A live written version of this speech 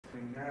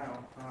now,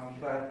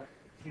 but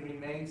he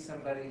remains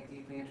somebody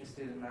deeply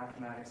interested in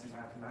mathematics and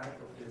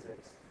mathematical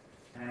physics.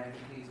 And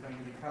he's going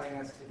to be telling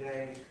us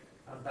today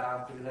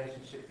about the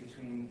relationship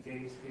between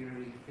gauge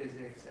theory,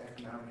 physics,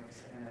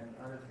 economics, and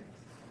other things.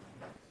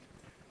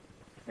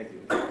 Thank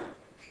you.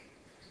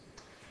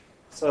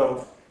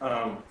 So,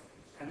 and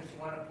if you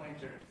want a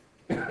pointer,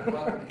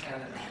 welcome to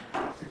Canada.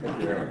 Thank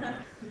you very much.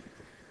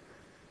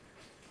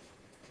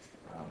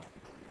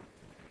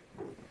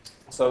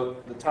 So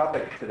the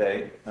topic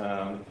today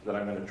that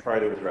I'm going to try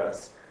to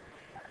address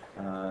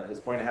is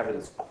going to have at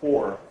its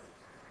core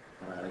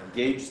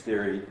gauge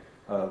theory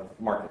of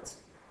markets.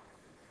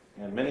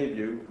 And many of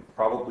you have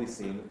probably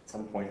seen at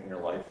some point in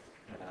your life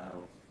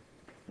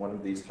one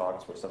of these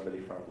talks where somebody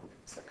from the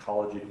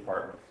psychology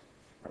department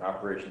or an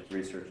operations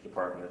research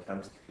department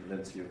attempts to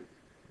convince you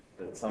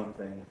that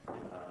something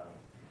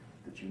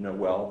that you know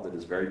well, that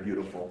is very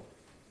beautiful,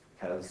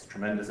 has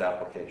tremendous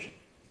application.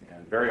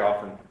 And very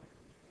often,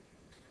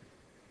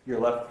 you're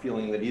left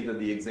feeling that either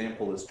the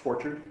example is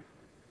tortured,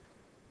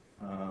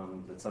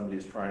 that somebody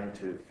is trying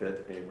to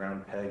fit a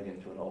round peg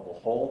into an oval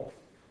hole.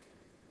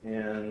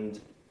 And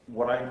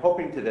what I'm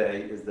hoping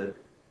today is that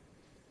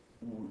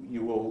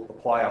you will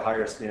apply a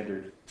higher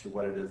standard to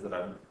what it is that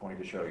I'm going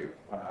to show you.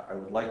 I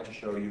would like to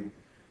show you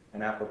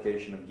an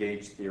application of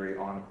gauge theory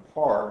on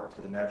par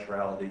to the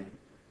naturality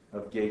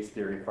of gauge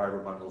theory, fiber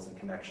bundles, and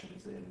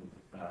connections in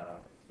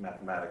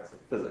mathematics and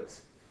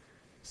physics.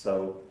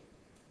 So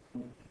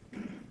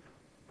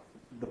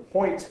the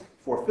point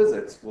for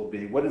physics will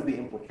be, what is the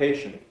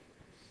implication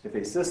if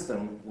a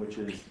system which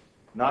is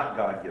not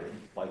God-given,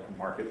 like a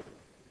market,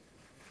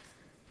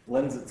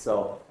 lends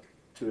itself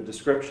to a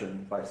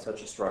description by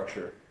such a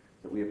structure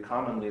that we have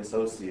commonly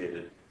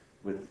associated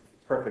with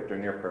perfect or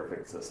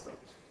near-perfect systems.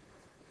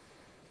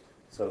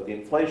 So the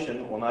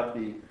inflation will not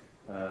be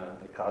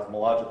a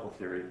cosmological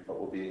theory, but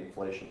will be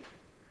inflation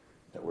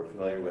that we're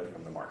familiar with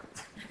from the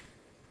markets.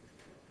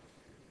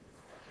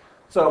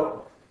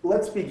 So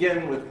let's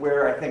begin with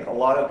where I think a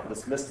lot of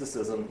this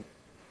mysticism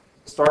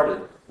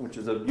started, which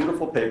is a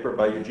beautiful paper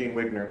by Eugene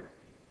Wigner,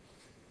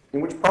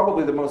 in which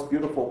probably the most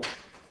beautiful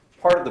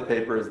part of the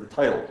paper is the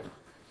title.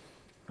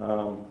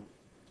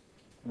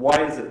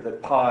 Why is it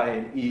that pi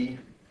and e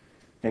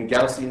and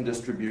Gaussian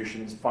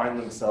distributions find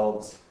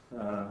themselves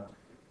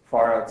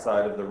far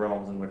outside of the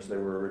realms in which they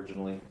were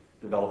originally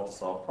developed to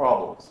solve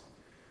problems?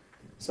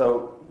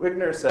 So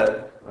Wigner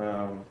said,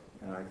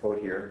 and I quote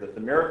here, that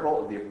the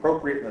miracle of the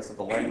appropriateness of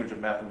the language of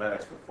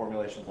mathematics for the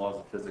formulation of laws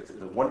of physics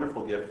is a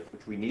wonderful gift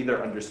which we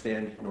neither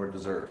understand nor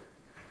deserve.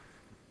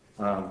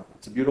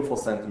 It's a beautiful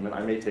sentiment.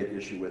 I may take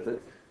issue with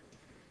it.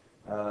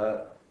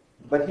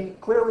 But he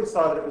clearly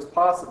saw that it was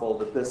possible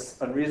that this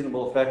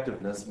unreasonable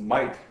effectiveness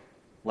might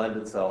lend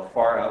itself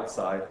far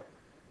outside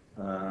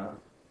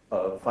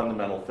of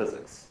fundamental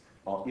physics,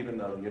 even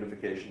though the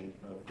unification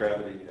of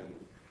gravity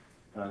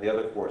and the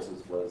other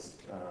forces was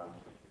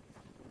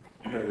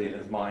clearly in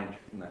his mind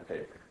in that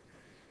paper.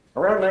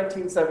 Around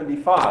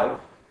 1975,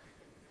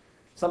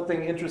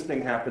 something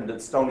interesting happened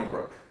at Stony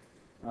Brook.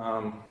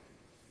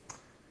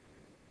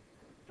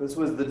 This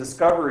was the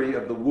discovery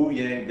of the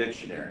Wu-Yang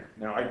dictionary.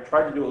 Now, I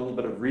tried to do a little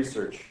bit of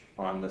research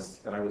on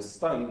this, and I was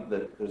stunned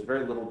that there's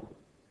very little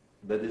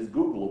that is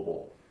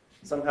Googleable.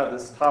 Somehow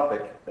this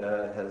topic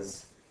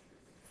has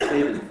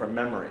faded from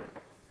memory.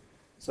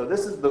 So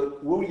this is the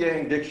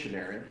Wu-Yang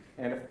dictionary,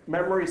 and if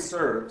memory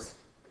serves,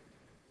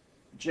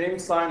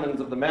 James Simons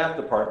of the math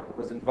department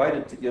was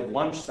invited to give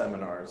lunch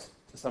seminars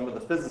to some of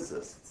the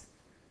physicists.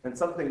 And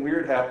something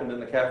weird happened in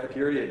the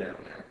cafeteria down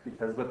there,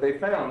 because what they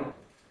found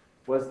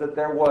was that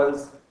there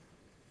was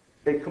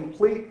a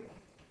complete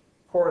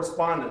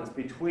correspondence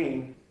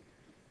between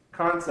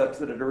concepts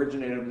that had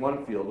originated in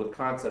one field with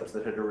concepts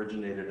that had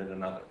originated in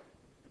another.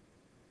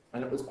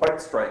 And it was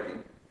quite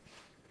striking.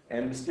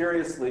 And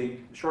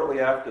mysteriously, shortly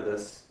after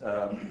this,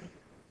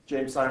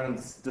 James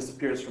Simons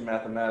disappears from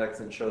mathematics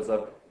and shows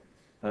up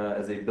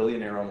as a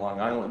billionaire on Long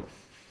Island.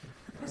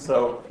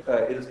 So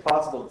it is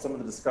possible that some of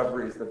the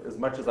discoveries, that as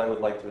much as I would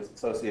like to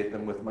associate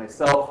them with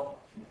myself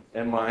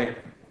and my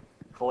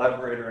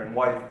collaborator and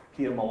wife,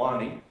 Pia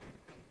Milani,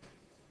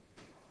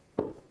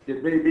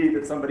 it may be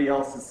that somebody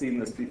else has seen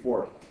this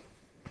before,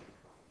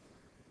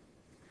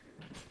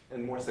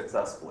 and more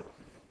successfully.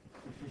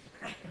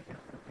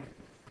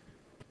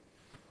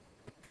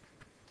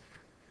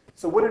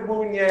 So what did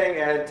Wu and Yang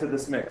add to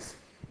this mix?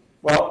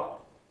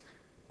 Well,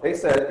 they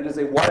said it is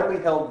a widely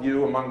held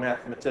view among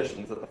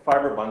mathematicians that the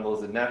fiber bundle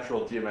is a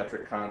natural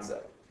geometric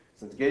concept.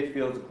 Since gauge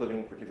fields,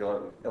 including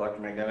particular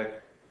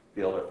electromagnetic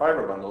field or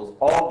fiber bundles,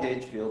 all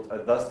gauge fields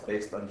are thus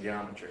based on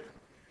geometry.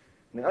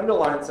 And the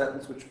underlined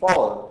sentence which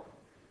followed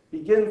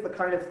begins the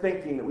kind of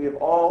thinking that we have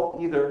all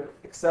either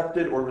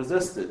accepted or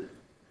resisted,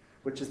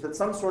 which is that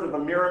some sort of a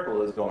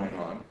miracle is going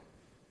on,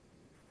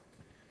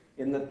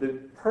 in that the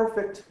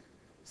perfect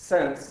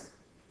sense,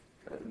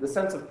 the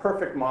sense of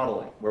perfect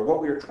modeling, where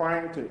what we are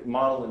trying to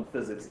model in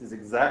physics is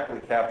exactly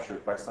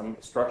captured by some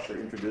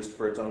structure introduced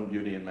for its own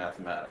beauty in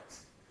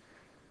mathematics.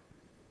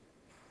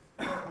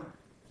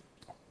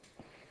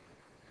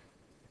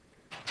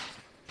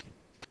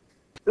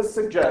 This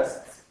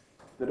suggests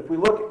that if we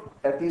look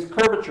at these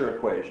curvature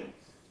equations,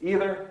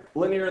 either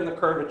linear in the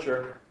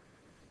curvature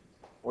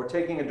or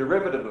taking a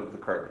derivative of the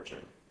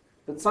curvature,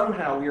 that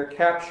somehow we are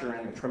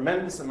capturing a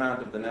tremendous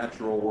amount of the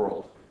natural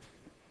world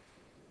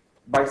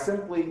by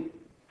simply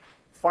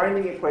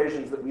finding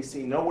equations that we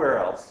see nowhere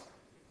else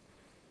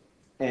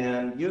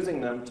and using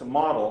them to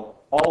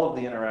model all of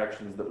the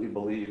interactions that we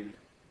believe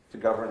to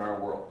govern our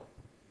world.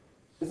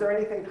 Is there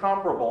anything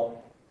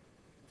comparable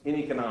in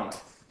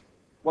economics?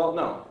 Well,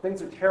 no.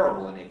 Things are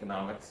terrible in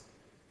economics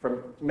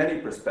from many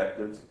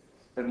perspectives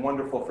and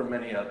wonderful from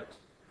many others.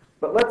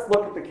 But let's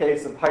look at the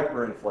case of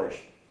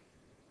hyperinflation.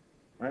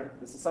 Right?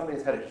 This is something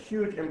that's had a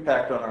huge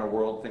impact on our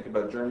world. Think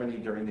about Germany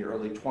during the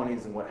early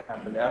 20s and what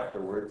happened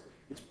afterwards.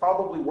 It's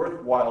probably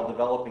worthwhile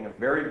developing a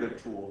very good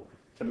tool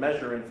to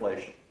measure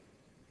inflation.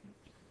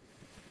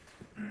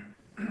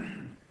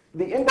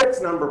 The index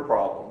number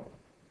problem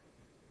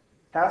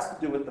has to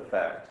do with the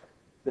fact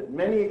that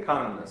many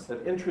economists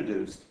have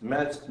introduced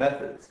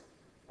methods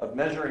of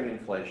measuring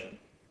inflation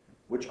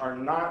which are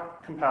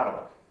not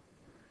compatible.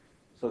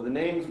 So the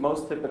names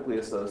most typically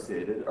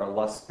associated are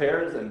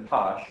Laspers and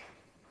Pasch,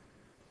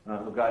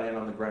 who got in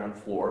on the ground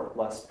floor.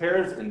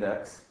 Laspers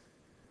index,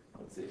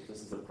 let's see,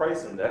 this is a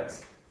price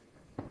index.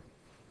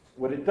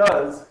 What it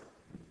does,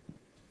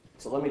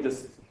 so let me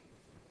just,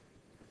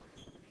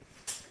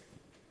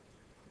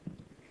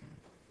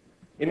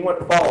 in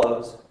what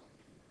follows,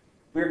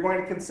 we are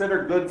going to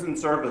consider goods and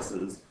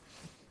services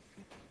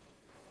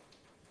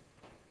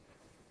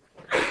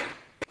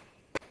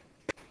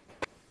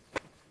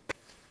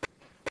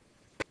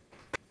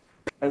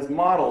as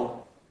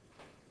modeled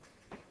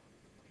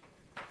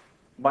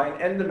by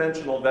an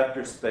n-dimensional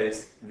vector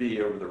space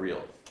V over the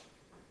real.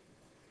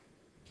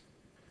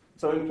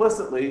 So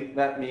implicitly,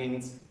 that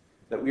means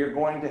that we are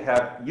going to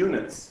have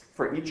units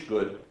for each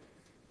good,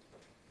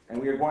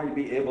 and we are going to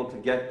be able to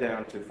get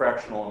down to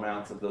fractional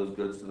amounts of those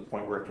goods to the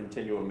point where a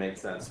continuum makes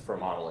sense for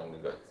modeling the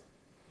goods.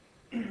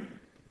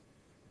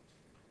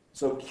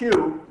 So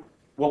Q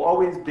will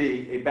always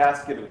be a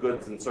basket of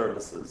goods and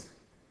services.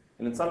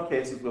 And in some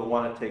cases, we'll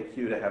want to take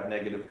Q to have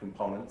negative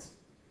components.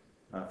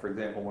 For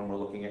example, when we're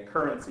looking at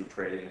currency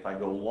trading, if I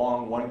go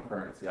long one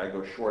currency, I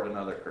go short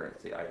another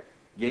currency. I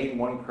gain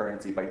one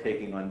currency by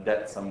taking on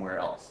debt somewhere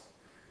else.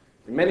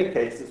 In many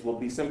cases, we'll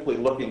be simply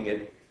looking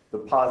at the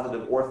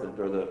positive orthant,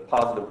 or the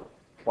positive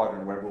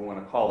quadrant, whatever we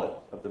want to call it,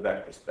 of the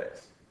vector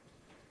space.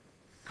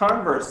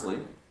 Conversely,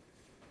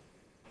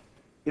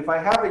 if I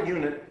have a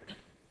unit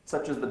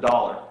such as the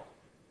dollar,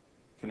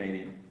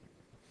 Canadian,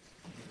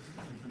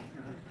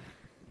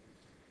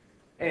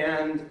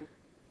 and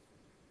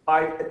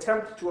I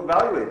attempt to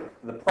evaluate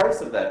the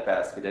price of that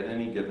basket at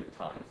any given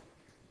time,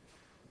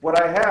 what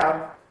I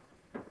have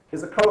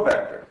is a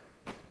covector,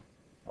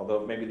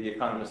 although maybe the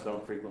economists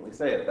don't frequently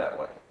say it that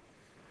way.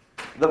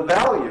 The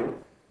value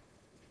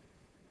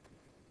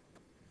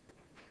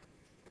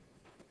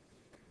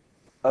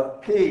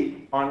of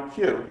P on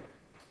Q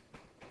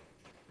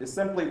is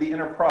simply the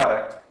inner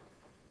product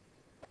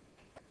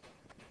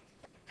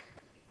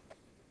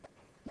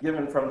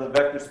given from the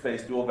vector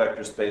space, dual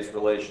vector space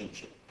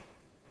relationship.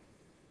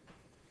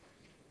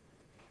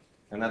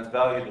 And that's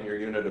valued in your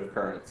unit of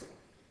currency.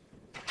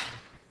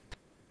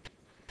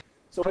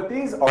 So what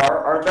these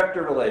are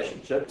vector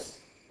relationships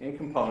in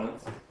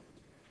components.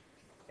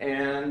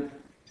 And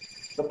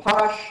the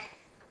Pasch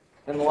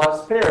and the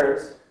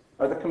Laspers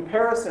are the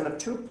comparison of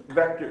two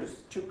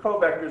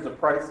covectors of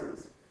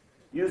prices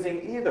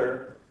using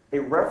either a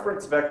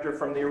reference vector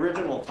from the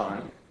original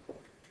time,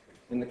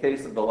 in the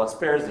case of the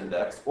Laspers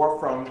index, or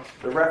from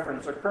the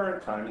reference or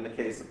current time in the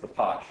case of the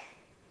Pasch.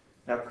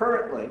 Now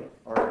currently,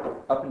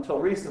 or up until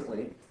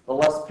recently, the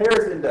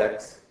Laspers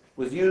index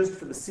was used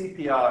for the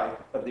CPI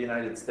of the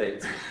United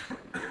States.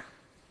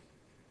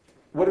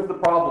 What is the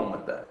problem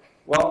with that?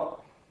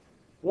 Well,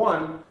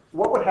 one,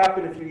 what would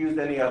happen if you used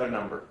any other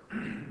number?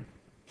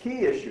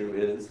 Key issue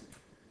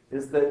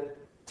is that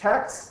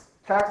tax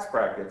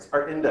brackets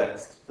are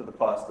indexed to the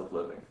cost of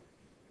living.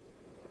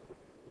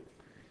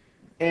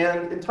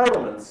 And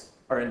entitlements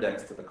are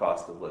indexed to the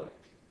cost of living.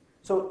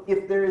 So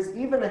if there is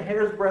even a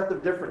hair's breadth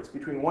of difference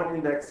between one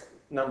index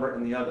number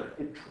and the other,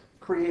 it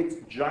creates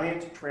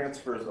giant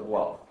transfers of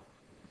wealth.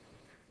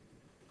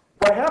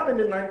 What happened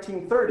in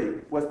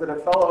 1930 was that a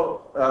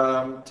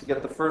fellow, to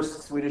get the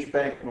first Swedish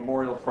Bank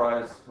Memorial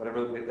Prize,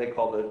 whatever they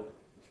called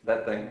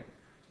that thing,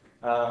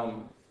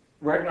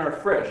 Ragnar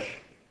Frisch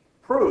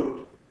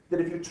proved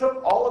that if you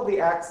took all of the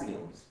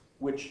axioms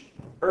which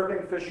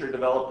Irving Fisher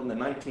developed in the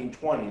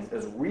 1920s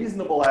as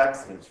reasonable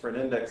axioms for an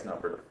index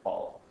number to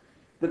follow,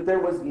 that there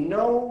was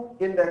no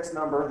index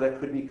number that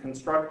could be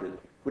constructed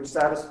which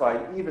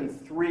satisfied even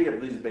 3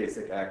 of these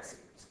basic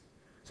axioms.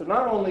 So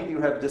not only do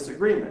you have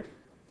disagreement,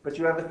 but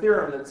you have a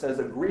theorem that says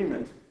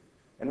agreement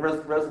and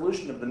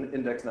resolution of the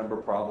index number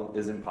problem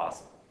is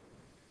impossible.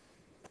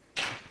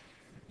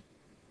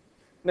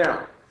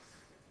 Now,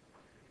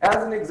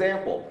 as an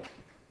example,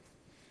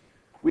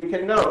 we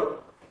can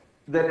note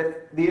that if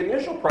the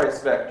initial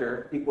price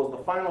vector equals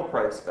the final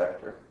price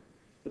vector,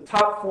 the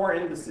top 4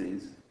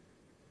 indices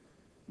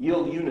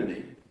yield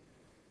unity,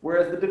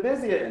 whereas the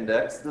Divizia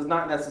index does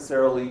not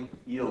necessarily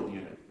yield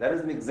unity. That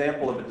is an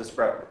example of a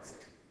discrepancy.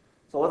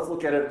 So let's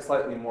look at it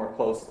slightly more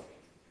closely.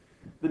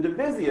 The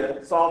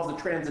Divizia solves the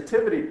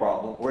transitivity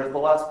problem, whereas the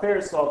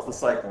Laspers solves the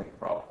cycling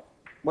problem.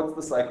 What's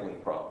the cycling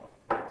problem?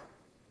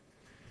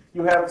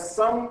 You have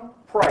some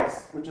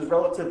price, which is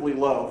relatively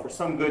low for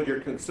some good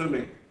you're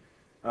consuming,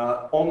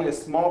 only a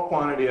small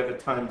quantity of it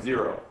times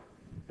zero.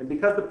 And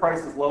because the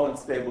price is low and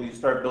stable, you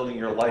start building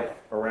your life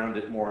around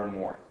it more and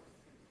more.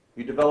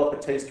 You develop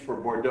a taste for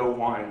Bordeaux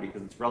wine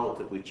because it's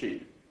relatively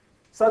cheap.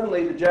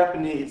 Suddenly, the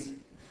Japanese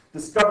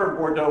discover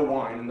Bordeaux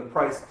wine and the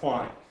price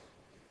climbs.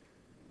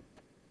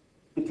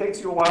 It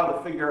takes you a while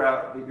to figure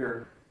out that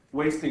you're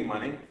wasting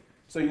money,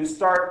 so you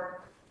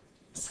start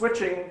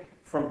switching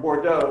from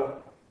Bordeaux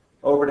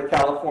over to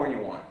California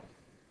wine.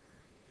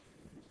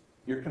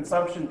 Your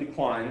consumption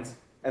declines,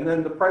 and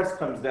then the price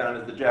comes down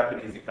as the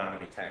Japanese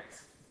economy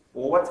tanks.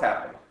 Well, what's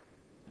happened?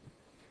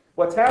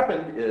 What's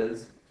happened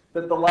is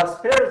that the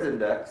Laspers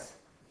index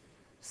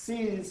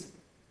sees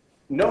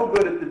no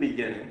good at the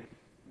beginning,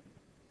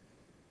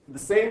 the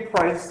same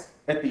price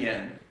at the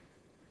end,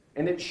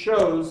 and it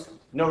shows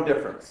no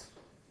difference.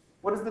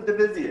 What does the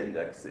Divizia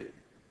index see?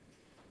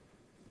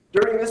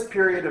 During this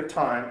period of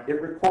time,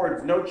 it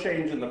records no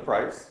change in the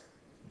price.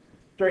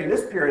 During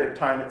this period of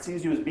time, it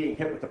sees you as being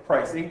hit with a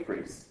price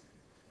increase.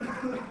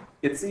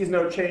 It sees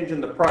no change in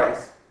the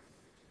price,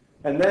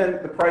 and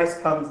then the price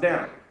comes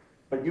down,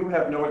 but you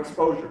have no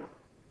exposure.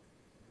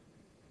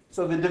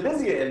 So the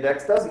Divizia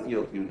index doesn't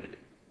yield unity.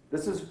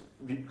 This is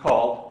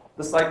called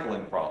the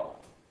cycling problem.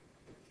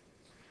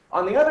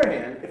 On the other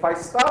hand, if I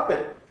stop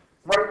it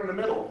right in the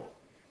middle,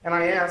 and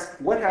I ask,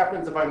 what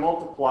happens if I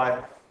multiply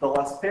the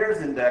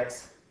Laspers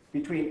index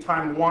between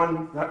time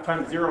 0 and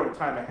time 1/2,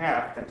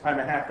 and time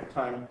 1/2 and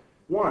time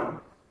 1,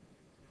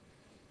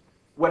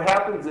 what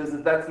happens is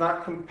that that's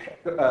not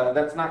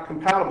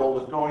compatible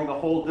with going the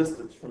whole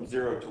distance from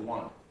 0 to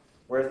 1.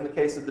 Whereas in the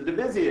case of the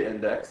Divizia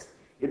index,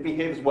 it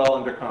behaves well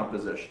under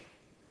composition.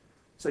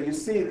 So you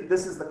see that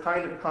this is the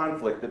kind of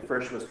conflict that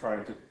Frisch was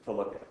trying to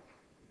look at.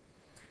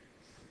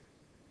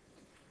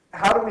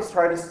 How do we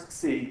try to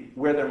see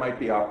where there might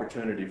be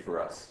opportunity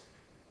for us?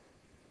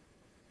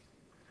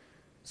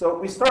 So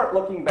we start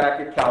looking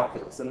back at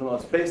calculus, in the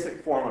most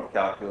basic form of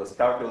calculus,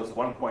 calculus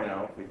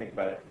 1.0, if we think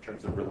about it in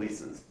terms of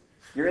releases.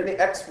 You're in the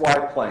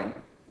XY plane,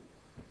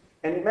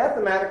 and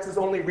mathematics is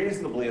only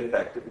reasonably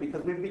effective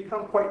because we've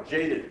become quite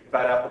jaded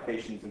about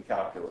applications in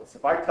calculus.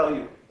 If I tell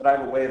you that I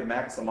have a way of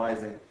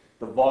maximizing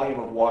the volume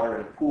of water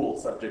in a pool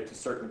subject to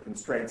certain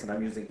constraints and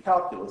I'm using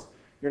calculus,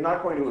 you're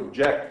not going to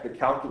object that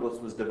calculus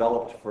was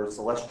developed for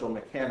celestial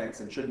mechanics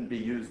and shouldn't be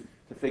used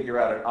to figure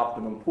out an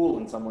optimum pool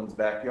in someone's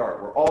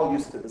backyard. We're all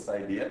used to this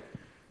idea.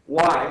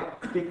 Why?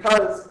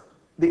 Because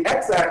the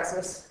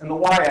x-axis and the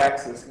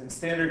y-axis in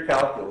standard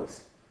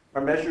calculus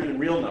are measured in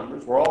real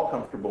numbers. We're all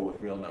comfortable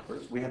with real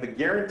numbers. We have a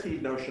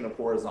guaranteed notion of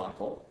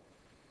horizontal.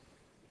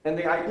 And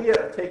the idea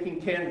of taking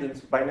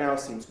tangents by now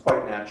seems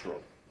quite natural.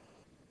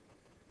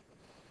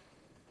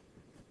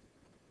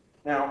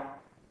 Now,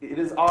 it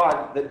is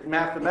odd that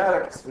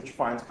mathematics, which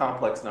finds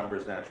complex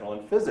numbers natural,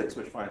 and physics,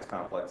 which finds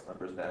complex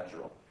numbers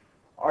natural,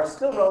 are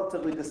still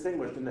relatively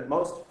distinguished in that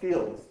most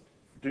fields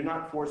do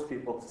not force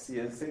people to see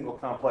a single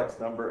complex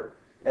number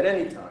at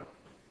any time.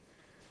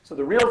 So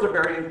the reals are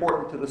very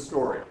important to the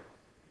story.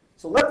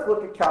 So let's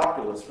look at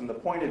calculus from the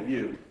point of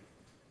view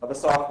of a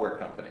software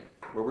company,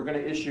 where we're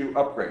going to issue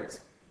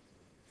upgrades.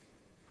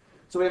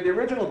 So we have the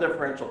original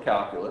differential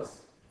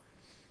calculus,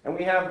 and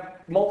we have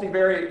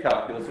multivariate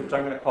calculus, which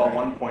I'm going to call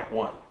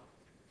 1.1.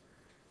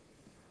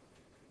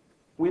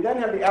 We then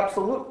have the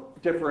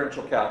absolute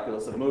differential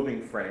calculus of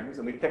moving frames,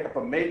 and we pick up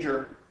a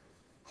major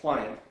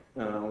client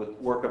with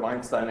work of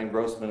Weinstein and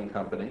Grossman and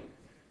company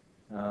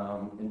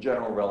in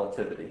general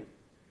relativity.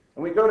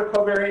 And we go to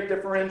covariant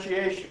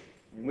differentiation,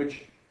 in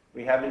which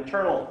we have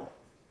internal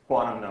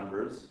quantum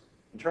numbers,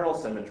 internal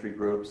symmetry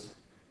groups,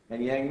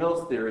 and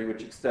Yang-Mills theory,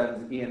 which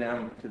extends E and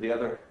M to the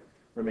other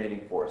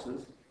remaining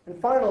forces. And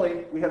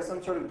finally, we have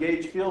some sort of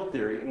gauge field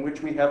theory in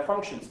which we have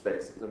function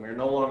spaces, and we are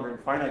no longer in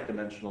finite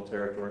dimensional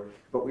territory,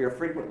 but we are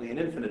frequently in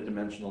infinite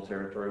dimensional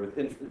territory with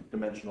infinite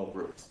dimensional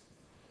groups.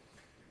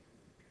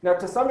 Now,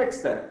 to some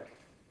extent,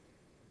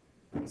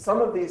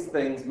 some of these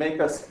things make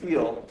us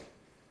feel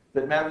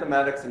that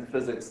mathematics and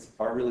physics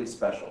are really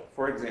special.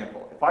 For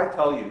example, if I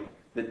tell you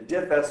that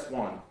diff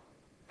S1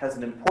 has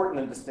an important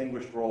and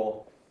distinguished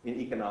role in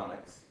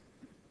economics,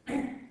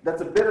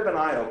 that's a bit of an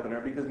eye-opener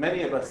because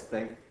many of us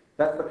think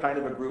that's the kind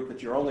of a group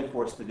that you're only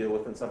forced to deal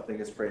with in something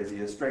as crazy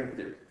as string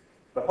theory.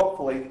 But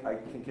hopefully, I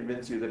can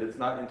convince you that it's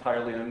not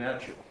entirely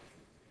unnatural.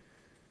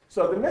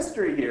 So the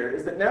mystery here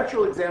is that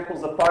natural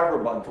examples of fiber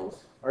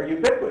bundles are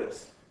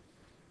ubiquitous.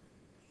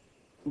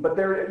 But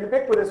they're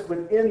ubiquitous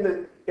within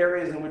the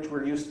areas in which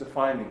we're used to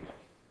finding them.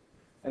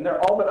 And they're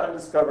all but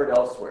undiscovered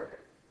elsewhere.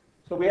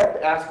 So we have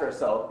to ask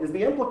ourselves, is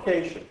the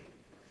implication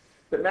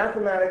that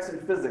mathematics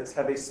and physics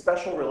have a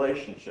special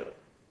relationship?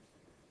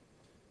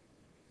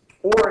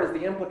 Or is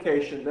the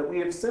implication that we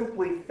have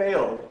simply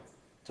failed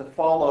to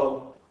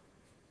follow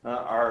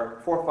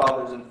our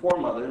forefathers and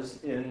foremothers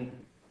in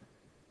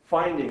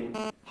finding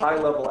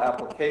high-level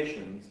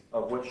applications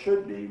of what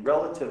should be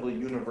relatively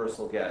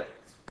universal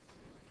gadgets.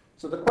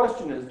 So the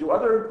question is, do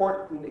other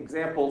important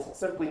examples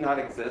simply not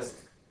exist?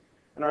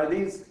 And are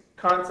these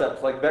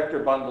concepts like vector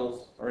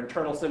bundles or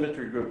internal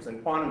symmetry groups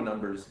and quantum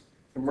numbers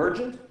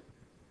emergent,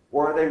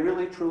 or are they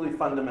really truly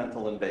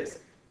fundamental and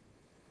basic?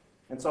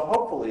 And so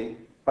hopefully,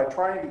 by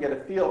trying to get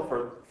a feel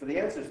for the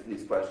answers to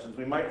these questions,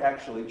 we might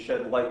actually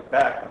shed light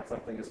back on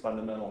something as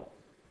fundamental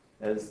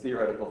as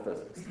theoretical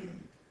physics.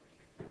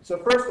 So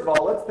first of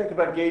all, let's think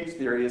about gauge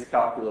theory as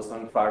calculus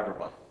on fiber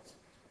bundles.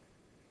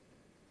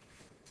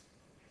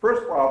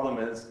 First problem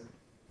is,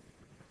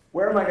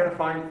 where am I going to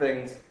find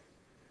things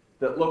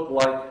that look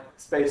like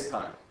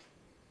space-time?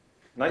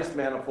 Nice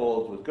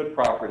manifolds with good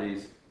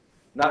properties,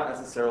 not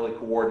necessarily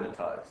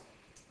coordinatized.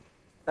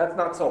 That's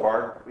not so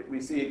hard. We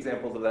see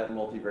examples of that in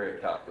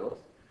multivariate calculus.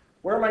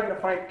 Where am I going to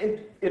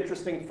find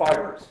interesting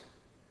fibers?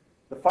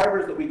 The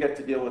fibers that we get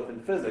to deal with in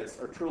physics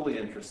are truly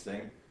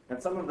interesting,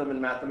 and some of them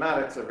in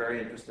mathematics are very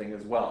interesting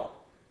as well,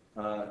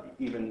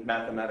 even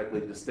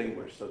mathematically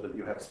distinguished so that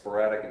you have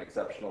sporadic and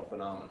exceptional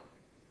phenomena.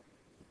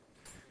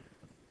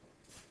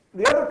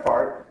 The other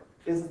part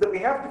is that we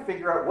have to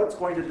figure out what's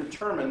going to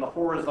determine the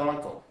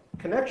horizontal.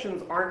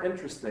 Connections aren't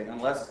interesting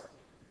unless,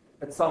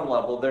 at some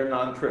level, they're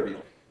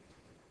non-trivial.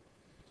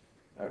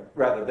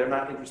 Rather, they're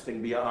not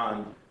interesting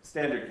beyond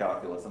standard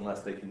calculus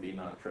unless they can be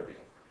non-trivial.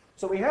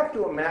 So we have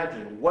to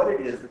imagine what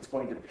it is that's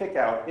going to pick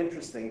out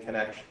interesting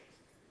connections.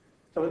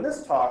 So in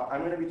this talk,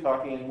 I'm going to be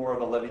talking in more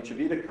of a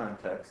Levi-Civita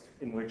context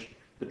in which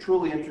the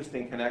truly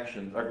interesting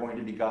connections are going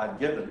to be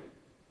God-given,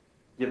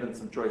 given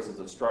some choices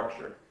of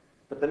structure.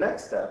 But the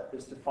next step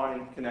is to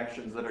find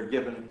connections that are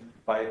given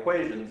by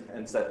equations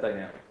and set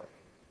dynamically.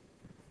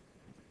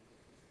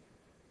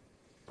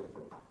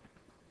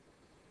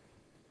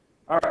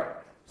 All right,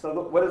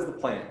 so what is the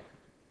plan?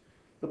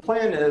 The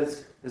plan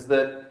is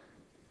that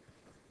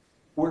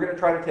we're going to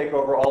try to take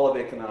over all of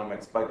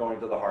economics by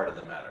going to the heart of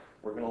the matter.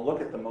 We're going to look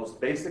at the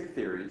most basic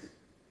theories,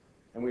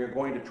 and we are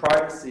going to try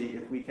to see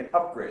if we can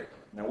upgrade them.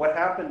 Now, what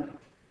happened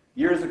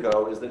years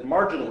ago is that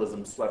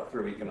marginalism swept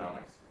through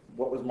economics.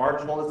 What was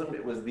marginalism?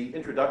 It was the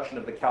introduction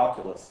of the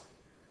calculus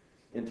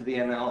into the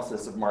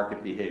analysis of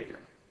market behavior.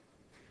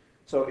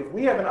 So if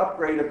we have an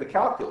upgrade of the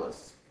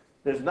calculus,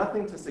 there's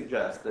nothing to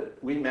suggest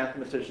that we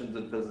mathematicians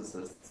and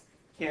physicists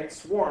can't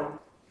swarm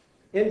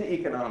into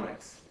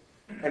economics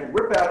and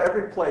rip out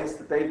every place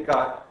that they've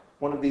got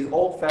one of these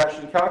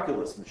old-fashioned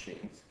calculus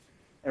machines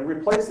and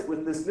replace it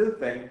with this new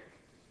thing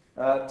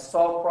to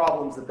solve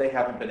problems that they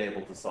haven't been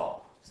able to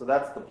solve. So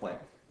that's the plan.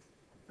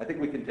 I think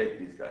we can take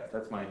these guys.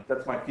 That's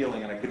my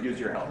feeling, and I could use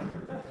your help.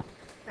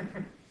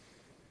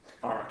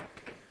 All right.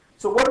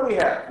 So what do we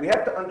have? We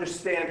have to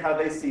understand how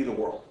they see the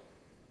world.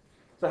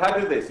 So how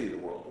do they see the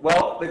world?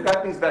 Well, they've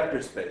got these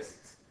vector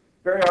spaces.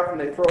 Very often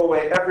they throw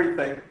away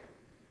everything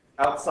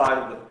outside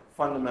of the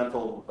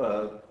fundamental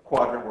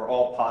quadrant where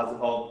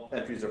all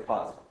entries are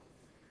positive.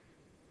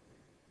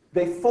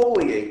 They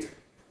foliate.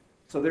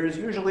 So there is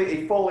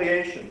usually a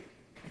foliation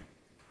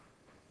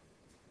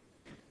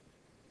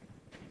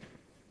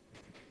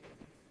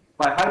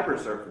by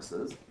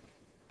hypersurfaces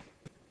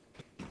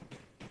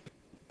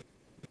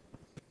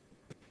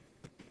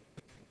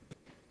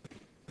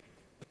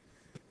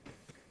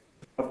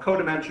of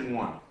codimension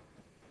 1,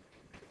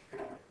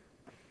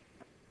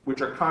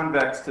 which are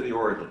convex to the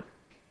origin.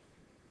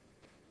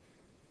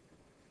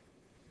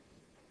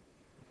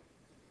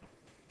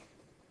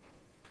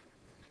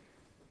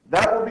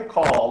 That will be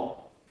called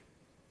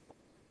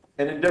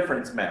an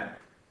indifference map.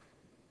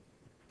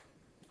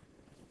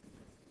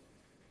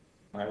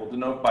 I will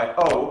denote by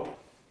O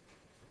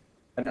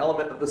an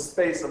element of the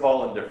space of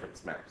all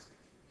indifference maps.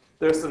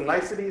 There's some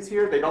niceties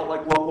here. They don't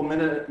like local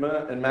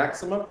minima and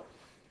maxima.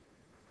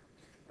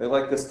 They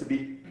like this to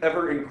be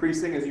ever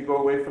increasing as you go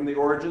away from the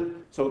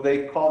origin. So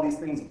they call these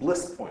things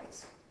bliss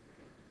points.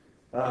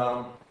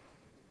 So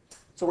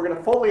we're going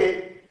to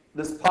foliate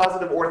this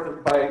positive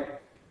ortho by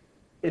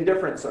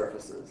indifferent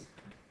surfaces.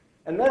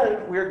 And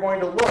then we're going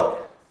to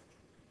look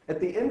at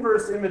the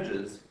inverse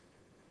images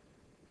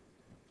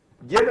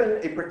given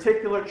a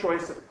particular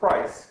choice of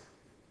price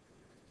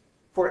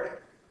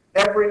for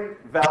every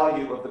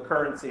value of the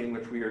currency in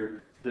which we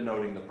are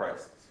denoting the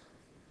prices.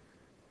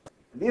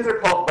 These are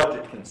called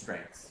budget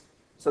constraints.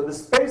 So the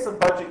space of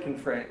budget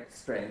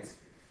constraints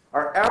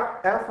are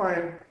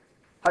affine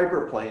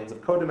hyperplanes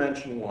of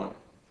codimension 1,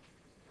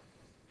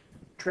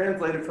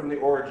 translated from the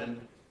origin,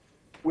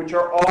 which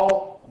are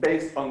all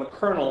based on the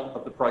kernel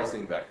of the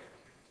pricing vector.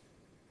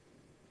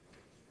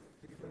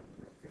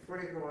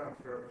 Before you go on,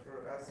 for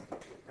us,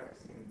 I've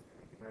seen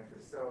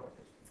vectors.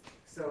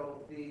 So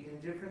the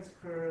indifference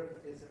curve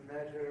is a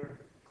measure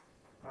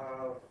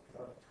of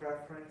a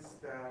preference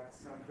that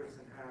some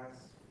person has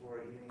for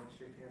eating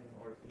chicken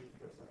or beef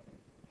or something.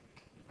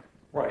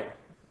 Right.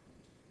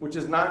 Which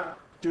is not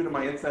due to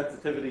my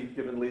insensitivity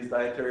given Lee's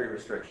dietary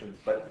restrictions,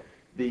 but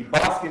the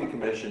Boskin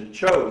Commission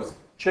chose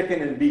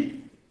chicken and beef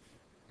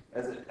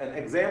as an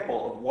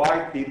example of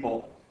why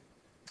people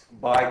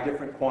buy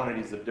different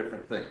quantities of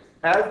different things.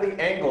 As the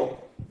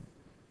angle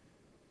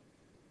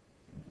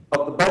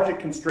of the budget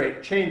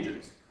constraint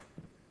changes,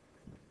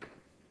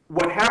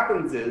 what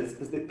happens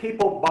is that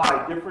people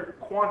buy different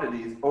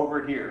quantities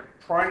over here,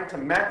 trying to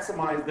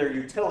maximize their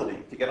utility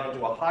to get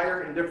onto a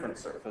higher indifference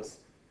surface,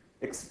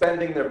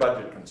 expending their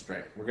budget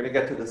constraint. We're going to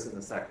get to this in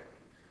a second.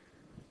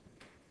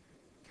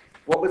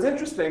 What was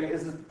interesting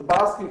is that the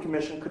Boston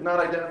Commission could not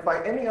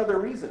identify any other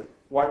reason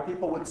why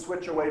people would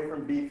switch away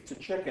from beef to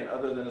chicken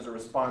other than as a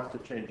response to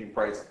changing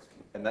prices.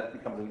 And that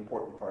becomes an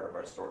important part of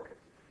our story.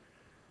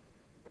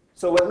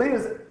 So what Lee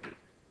is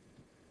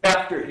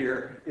after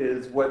here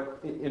is what,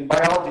 in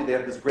biology, they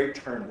have this great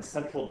term, the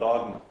central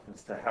dogma,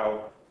 as to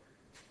how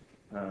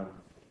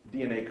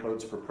DNA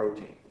codes for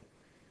protein.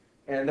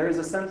 And there is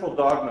a central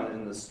dogma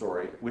in this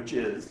story, which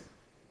is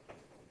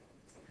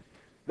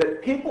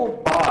that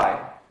people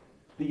buy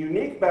the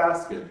unique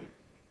basket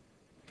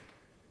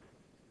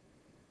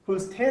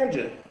whose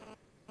tangent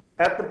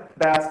at the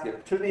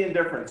basket to the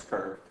indifference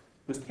curve,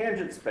 whose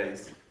tangent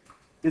space,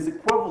 is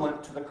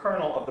equivalent to the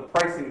kernel of the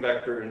pricing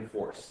vector in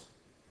force.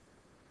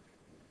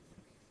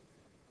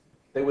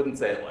 They wouldn't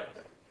say it like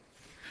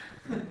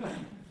that.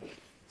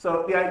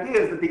 So the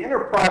idea is that the inner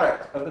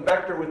product of the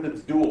vector with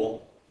its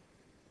dual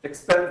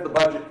expends the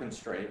budget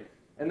constraint,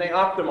 and they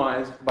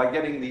optimize by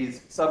getting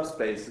these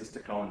subspaces to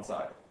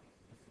coincide.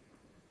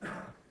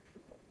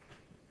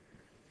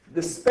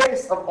 The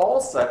space of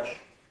all such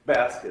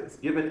baskets,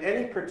 given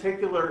any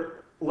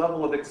particular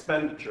level of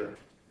expenditure,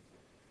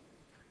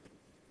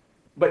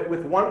 but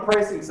with one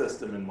pricing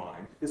system in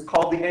mind, is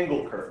called the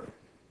angle curve.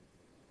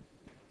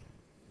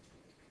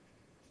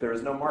 There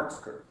is no Marx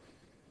curve.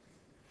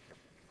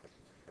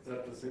 Is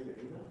that the same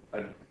thing?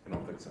 I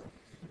don't think so.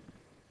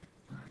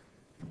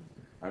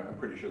 I'm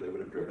pretty sure they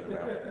would have driven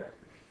it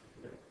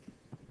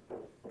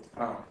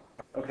out.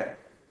 Okay.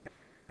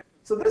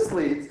 So this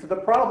leads to the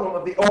problem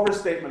of the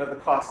overstatement of the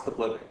cost of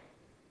living.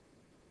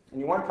 And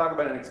you want to talk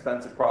about an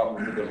expensive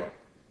problem, it's a good one.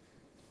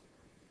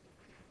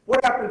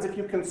 What happens if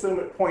you consume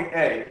at point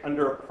A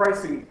under a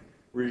pricing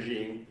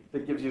regime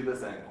that gives you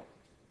this angle?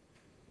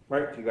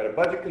 Right? You've got a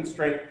budget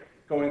constraint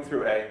going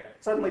through A.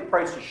 Suddenly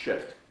prices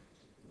shift.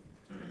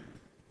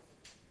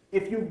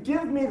 If you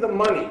give me the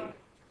money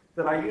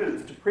that I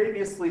used to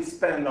previously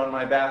spend on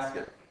my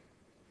basket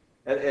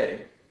at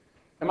A,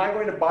 am I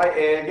going to buy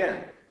A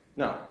again?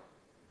 No.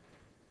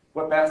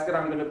 What basket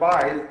I'm going to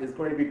buy is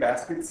going to be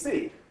basket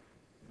C,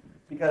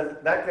 because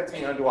that gets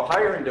me onto a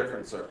higher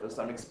indifference surface.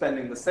 I'm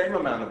expending the same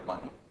amount of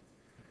money.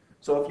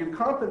 So if you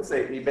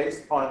compensate me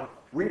based on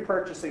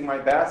repurchasing my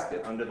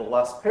basket under the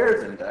Lust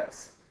Pairs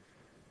Index,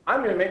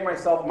 I'm going to make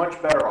myself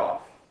much better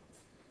off.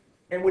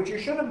 And what you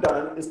should have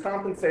done is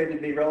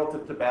compensated me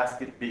relative to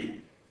basket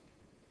B,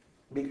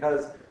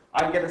 because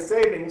I get a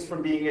savings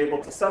from being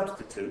able to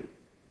substitute.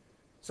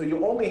 So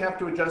you only have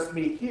to adjust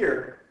me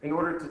here in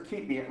order to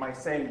keep me at my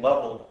same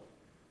level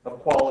of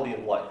quality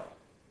of life.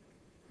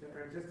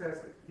 Just as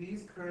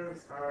these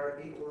curves are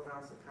equal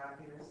amounts of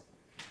happiness,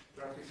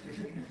 roughly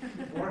speaking.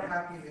 More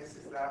happiness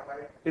is that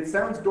way. It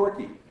sounds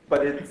dorky,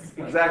 but it's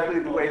exactly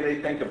the way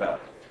they think about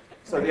it.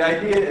 So the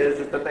idea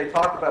is that they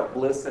talk about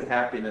bliss and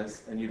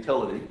happiness and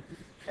utility,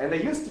 and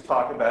they used to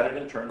talk about it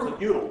in terms of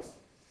utils,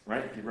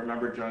 right? If you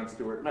remember John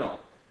Stuart Mill.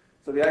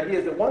 So the idea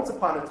is that once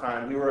upon a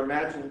time, we were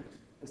imagined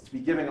as to be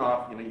giving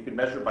off, you could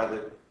measure by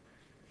the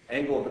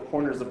angle of the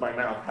corners of my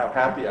mouth how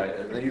happy I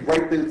am. And then you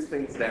write these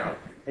things down,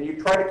 and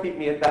you try to keep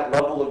me at that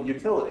level of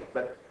utility.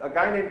 But a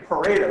guy named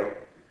Pareto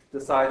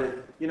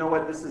decided, you know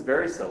what, this is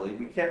very silly.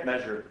 We can't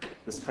measure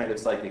this kind of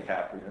psychic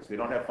happiness. We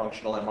don't have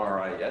functional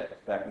MRI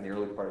yet, back in the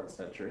early part of the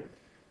century.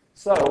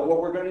 So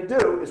what we're going to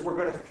do is we're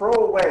going to throw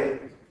away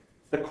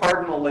the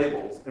cardinal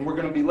labels, and we're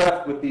going to be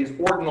left with these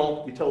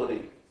ordinal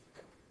utility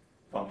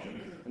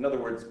functions. In other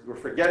words, we're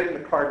forgetting the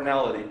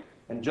cardinality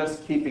and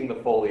just keeping the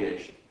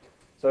foliation.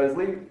 So as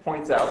Lee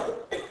points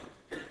out,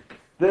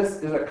 this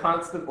is a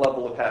constant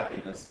level of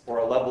happiness, or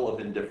a level of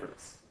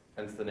indifference,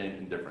 hence the name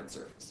indifference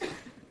surface.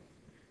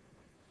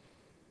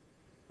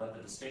 But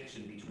the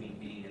distinction between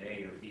being at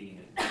A or being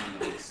at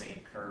B on the same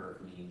curve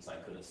means I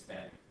could have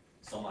spent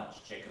so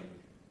much chicken,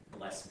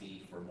 less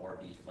beef, or more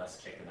beef,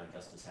 less chicken, I'm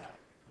just as happy.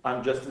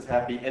 I'm just as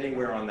happy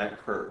anywhere on that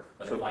curve.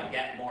 But if I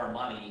get more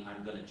money,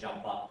 I'm going to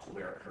jump up to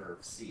where curve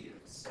C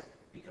is,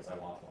 because I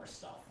want more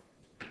stuff.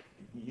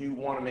 You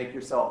want to make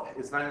yourself,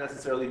 it's not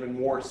necessarily even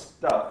more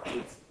stuff,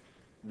 it's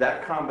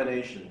that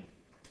combination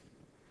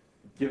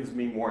gives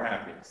me more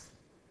happiness.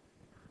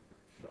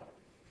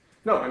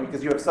 No, I mean,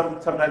 because you have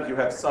sometimes you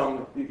have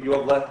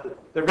less,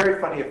 they're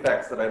very funny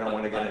effects that I don't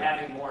want to get into. But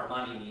having more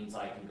money means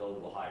I can go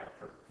to a higher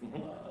curve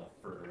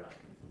further up.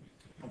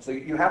 So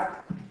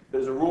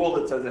there's a rule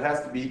that says it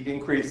has to be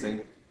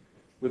increasing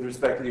with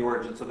respect to the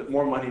origin so that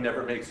more money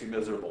never makes you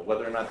miserable.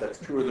 Whether or not that's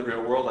true in the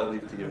real world, I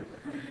leave to you.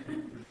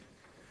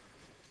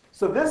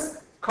 So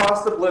this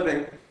cost of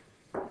living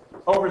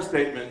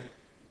overstatement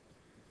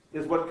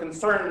is what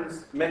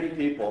concerns many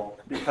people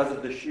because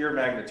of the sheer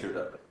magnitude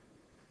of it.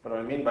 What do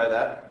I mean by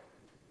that?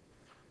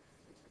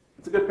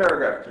 It's a good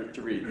paragraph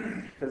to read,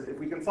 because if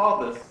we can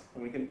solve this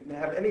and we can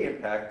have any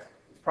impact,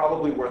 it's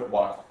probably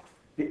worthwhile.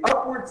 The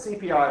upward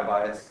CPI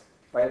bias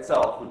by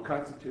itself would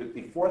constitute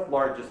the fourth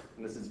largest,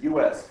 and this is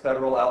US,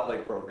 federal outlay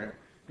program,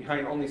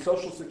 behind only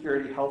Social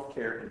Security, health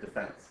care, and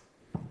defense.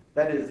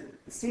 That is,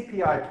 the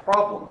CPI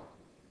problem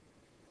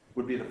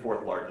would be the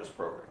fourth largest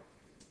program,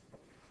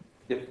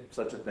 if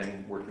such a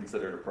thing were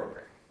considered a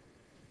program.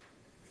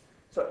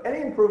 So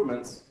any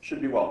improvements should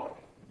be welcome.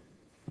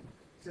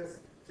 Just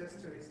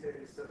to restate,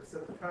 so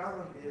the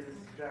problem is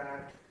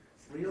that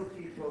real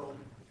people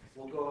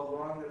will go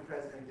along the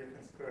present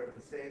difference curve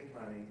to save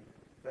money,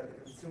 but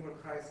the consumer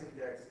price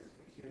index is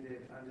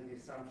computed under the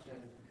assumption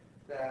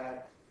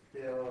that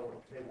they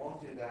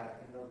won't do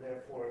that, and they'll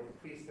therefore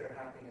increase their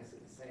happiness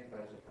at the same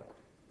budget level.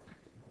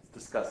 It's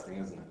disgusting,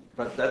 isn't it?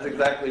 But that's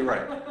exactly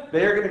right.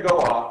 They are going to go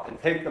off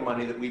and take the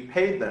money that we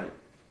paid them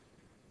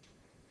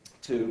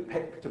to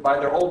buy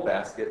their old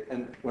basket,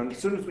 and as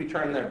soon as we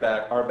turn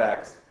our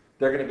backs,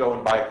 they're going to go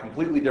and buy a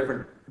completely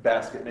different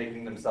basket,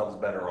 making themselves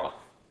better off.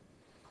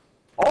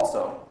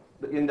 Also,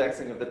 the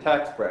indexing of the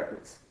tax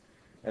brackets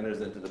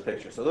enters into the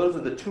picture. So those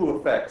are the two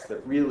effects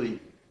that really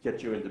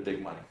get you into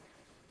big money.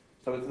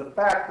 So it's the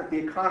fact that the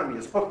economy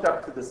is hooked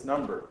up to this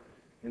number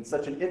in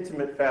such an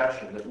intimate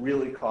fashion that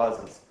really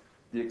causes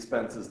the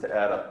expenses to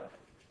add up.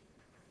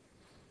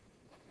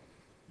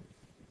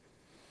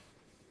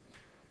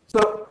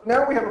 So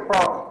now we have a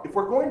problem. If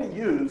we're going to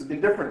use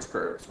indifference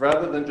curves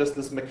rather than just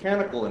this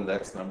mechanical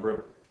index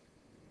number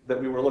that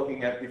we were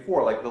looking at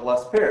before, like the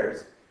less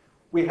pairs,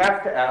 we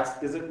have to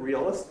ask, is it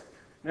realistic?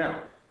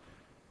 Now,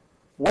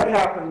 what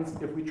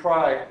happens if we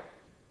try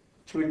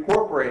to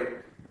incorporate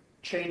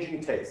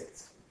changing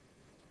tastes?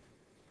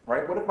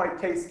 Right? What if my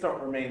tastes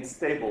don't remain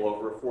stable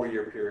over a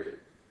 4-year period?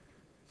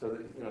 So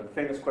the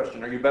famous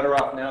question, are you better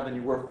off now than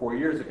you were 4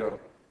 years ago?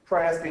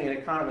 Try asking an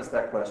economist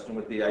that question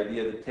with the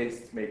idea that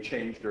tastes may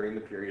change during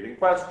the period in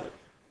question.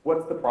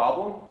 What's the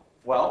problem?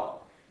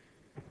 Well,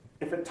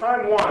 if at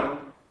time 1,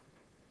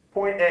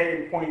 point A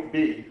and point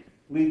B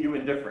leave you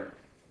indifferent,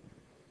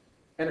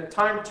 and at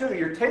time 2,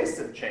 your tastes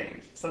have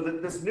changed, so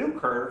that this new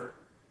curve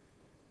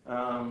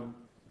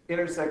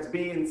intersects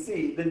B and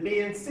C, then B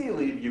and C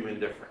leave you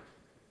indifferent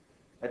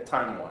at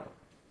time 1.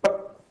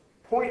 But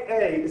point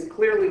A is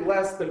clearly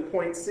less than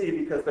point C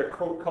because they're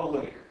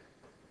collinear.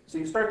 So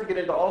you start to get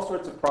into all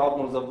sorts of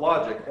problems of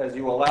logic as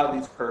you allow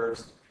these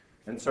curves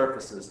and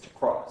surfaces to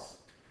cross.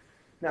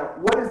 Now,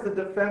 what is the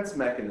defense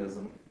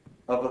mechanism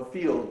of a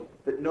field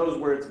that knows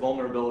where its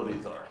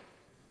vulnerabilities are?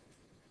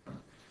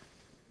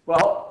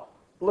 Well,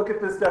 look at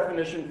this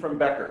definition from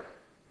Becker.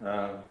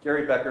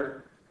 Gary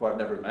Becker, who I've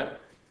never met,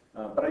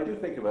 but I do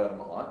think about him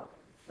a lot,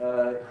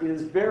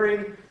 is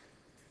very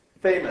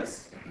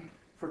famous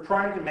for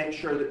trying to make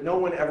sure that no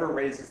one ever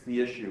raises the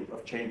issue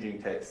of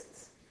changing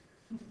tastes.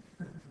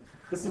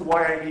 This is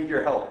why I need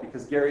your help,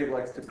 because Gary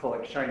likes to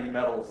collect shiny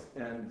medals,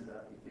 and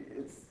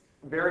it's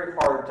very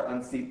hard to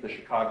unseat the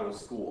Chicago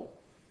school.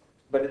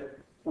 But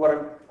what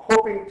I'm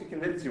hoping to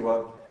convince you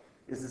of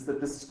is that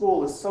this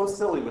school is so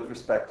silly with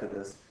respect to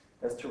this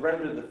as to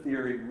render the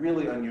theory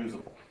really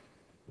unusable.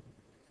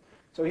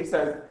 So he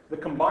says, the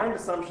combined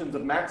assumptions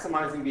of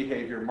maximizing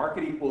behavior,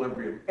 market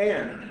equilibrium,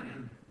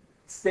 and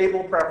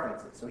stable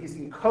preferences. So he's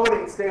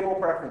encoding stable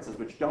preferences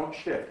which don't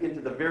shift into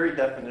the very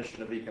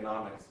definition of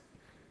economics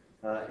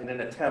in an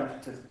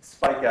attempt to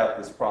spike out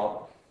this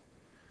problem.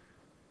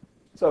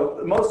 So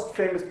the most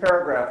famous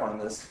paragraph on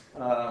this,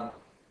 I'll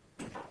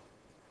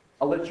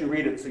let you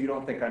read it so you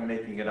don't think I'm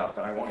making it up,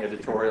 and I won't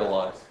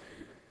editorialize.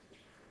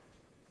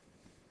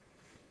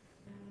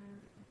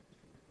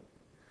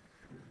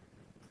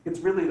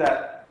 It's really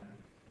that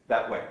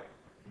way.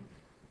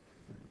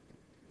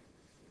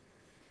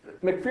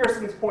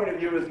 McPherson's point of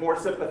view is more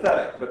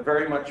sympathetic, but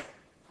very much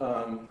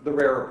the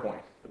rarer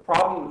point. The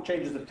problem with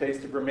changes of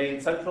taste have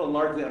remained central and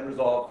largely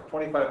unresolved for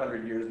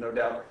 2,500 years, no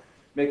doubt,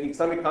 making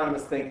some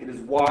economists think it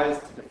is wise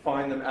to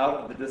define them out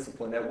of the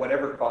discipline at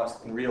whatever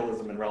cost in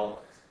realism and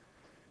relevance.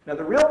 Now,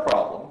 the real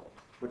problem,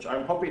 which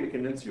I'm hoping to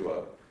convince you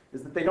of,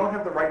 is that they don't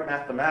have the right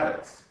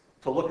mathematics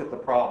to look at the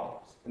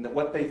problems, and that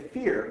what they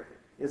fear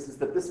is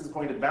that this is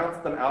going to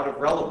bounce them out of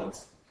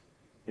relevance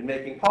in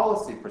making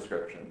policy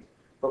prescriptions.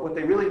 But what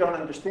they really don't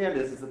understand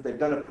is that they've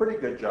done a pretty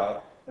good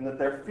job, and that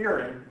they're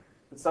fearing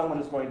that someone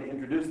is going to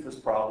introduce this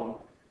problem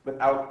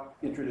without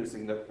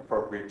introducing the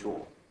appropriate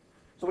tool.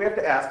 So we have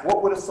to ask,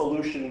 what would a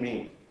solution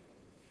mean?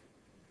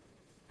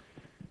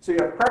 So you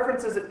have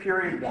preferences at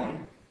period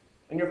 1,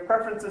 and you have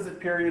preferences at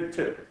period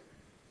 2.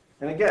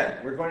 And again,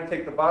 we're going to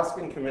take the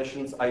Boskin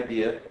Commission's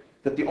idea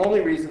that the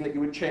only reason that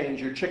you would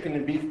change your chicken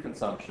and beef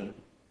consumption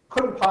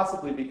couldn't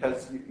possibly be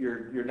because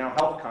you're now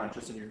health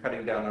conscious and you're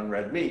cutting down on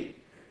red meat.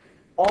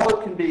 All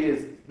it can be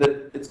is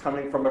that it's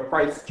coming from a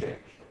price change.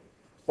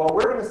 Well,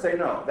 we're going to say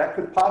no. That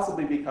could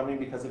possibly be coming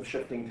because of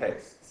shifting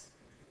tastes.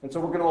 And so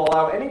we're going to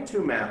allow any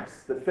two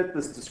maps that fit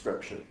this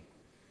description.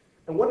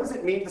 And what does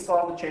it mean to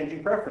solve the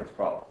changing preference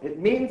problem? It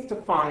means to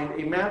find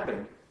a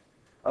mapping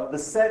of the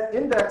set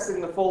indexing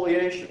the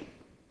foliation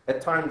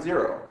at time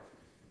 0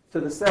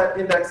 to the set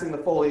indexing the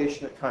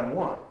foliation at time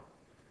 1.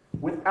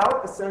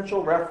 without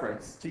essential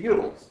reference to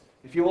utils.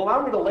 If you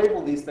allow me to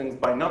label these things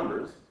by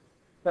numbers,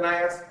 then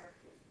I ask,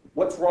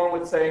 what's wrong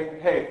with saying,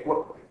 hey,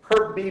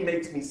 curve B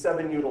makes me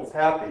 7 utils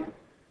happy,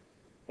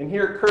 and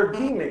here curve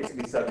D makes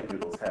me 7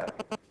 utils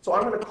happy. So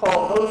I'm going to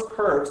call those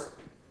curves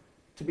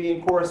to be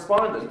in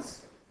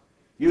correspondence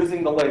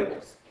using the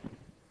labels.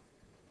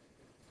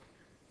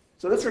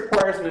 So this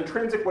requires an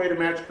intrinsic way to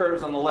match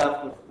curves on the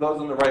left with those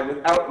on the right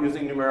without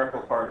using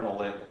numerical cardinal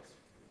labels.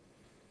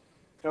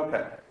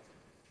 Okay.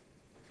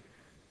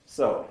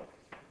 So,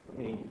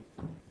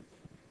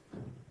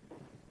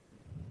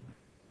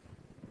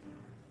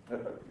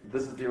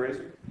 this is the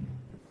eraser?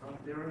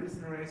 There is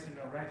an eraser,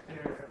 no, right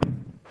there.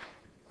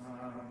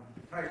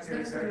 Right there,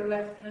 Next to the sorry.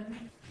 left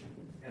hand.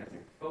 Yeah.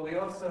 But we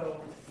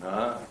also,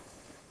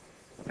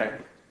 Okay,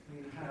 we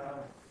have,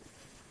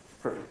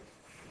 perfect.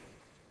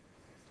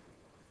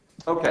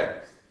 Okay.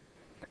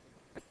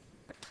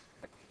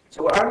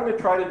 So what I'm going to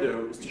try to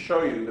do is to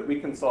show you that we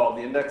can solve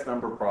the index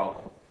number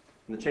problem,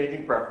 and the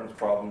changing preference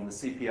problem, and the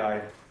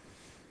CPI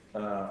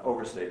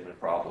overstatement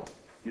problem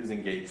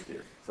using gauge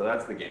theory. So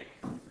that's the game.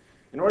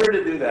 In order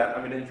to do that,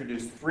 I'm going to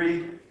introduce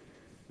 3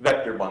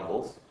 vector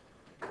bundles.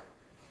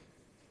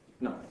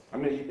 No,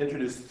 I'm going to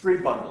introduce 3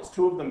 bundles,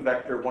 2 of them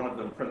vector, 1 of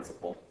them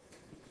principal.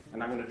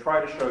 And I'm going to try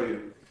to show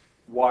you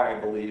why I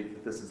believe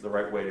that this is the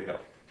right way to go.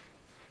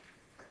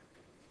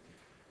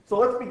 So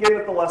let's begin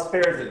with the less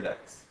pairs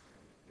index.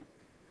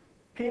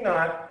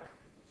 P1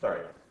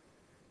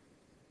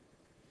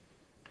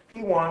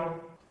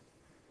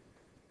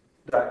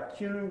 dot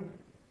Q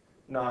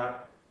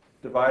naught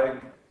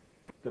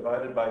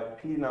divided by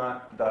P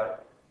naught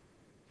dot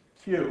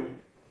Q1.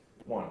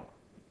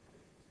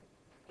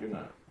 Q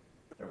naught.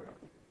 There we go.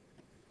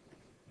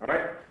 All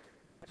right?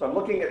 So I'm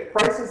looking at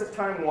prices at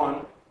time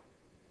 1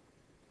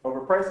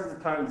 over prices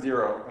at time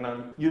 0, and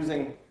I'm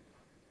using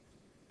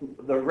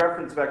the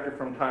reference vector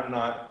from time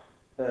naught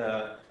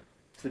to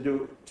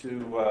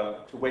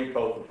weight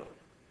both of them.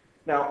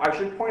 Now, I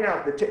should point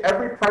out that to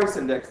every price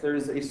index, there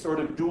is a sort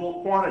of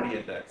dual quantity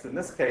index. In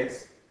this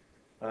case,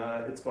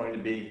 it's going to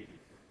be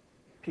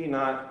P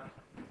naught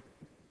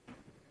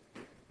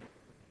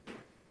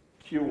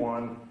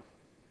Q1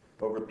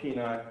 over P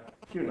naught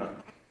Q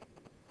naught.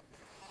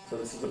 So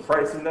this is the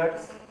price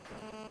index,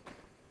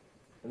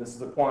 and this is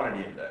the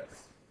quantity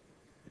index.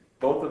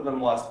 Both of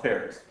them lost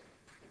pairs.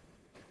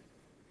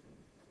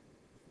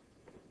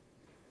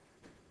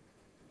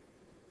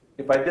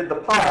 If I did the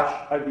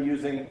posh, I'd be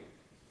using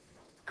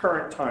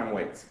current time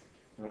weights.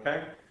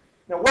 Okay?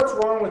 Now, what's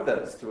wrong with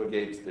this to a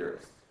gauge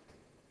theorist?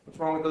 What's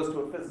wrong with those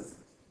to a physicist?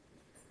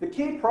 The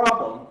key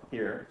problem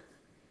here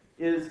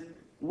is,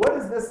 what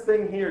is this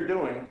thing here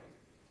doing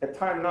at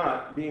time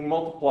naught being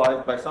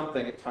multiplied by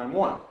something at time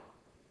 1?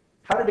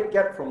 How did it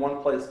get from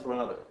one place to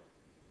another?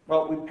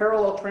 Well, we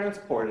parallel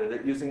transported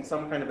it using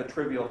some kind of a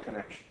trivial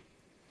connection.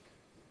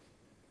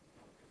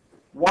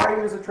 Why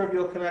use a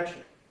trivial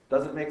connection?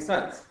 Doesn't make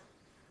sense.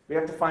 We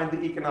have to find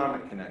the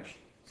economic connection.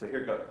 So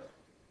here goes.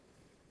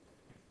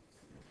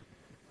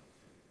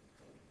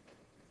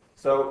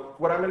 So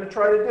what I'm going to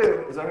try to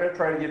do is I'm going to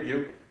try to give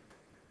you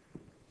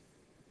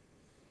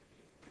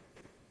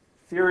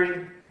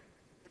theory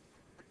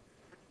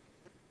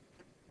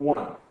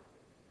 1.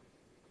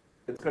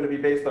 It's going to be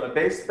based on a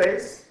base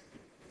space,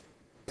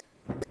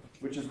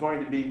 which is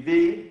going to be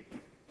V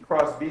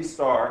cross V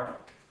star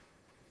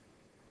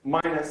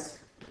minus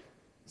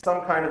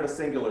some kind of a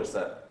singular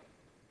set.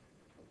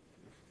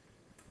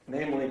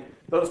 Namely,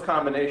 those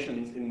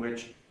combinations in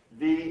which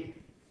V,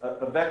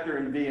 a vector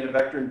in V and a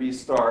vector in V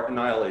star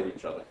annihilate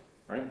each other,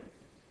 right?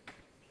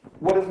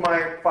 What is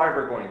my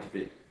fiber going to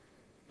be?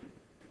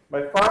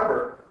 My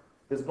fiber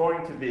is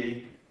going to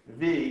be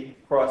V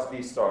cross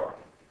V star.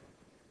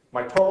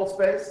 My total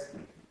space,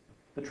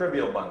 the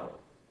trivial bundle.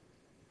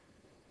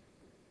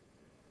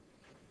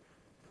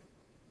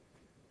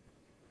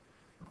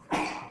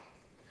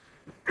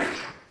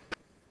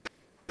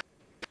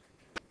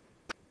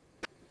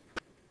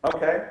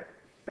 Okay,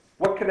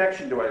 what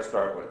connection do I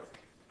start with?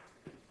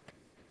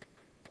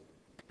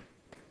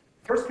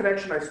 First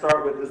connection I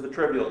start with is the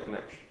trivial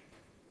connection.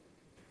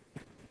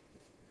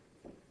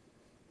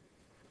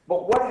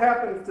 But what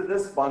happens to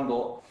this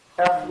bundle,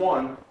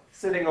 F1,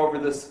 sitting over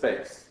this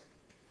space?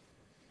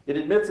 It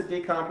admits a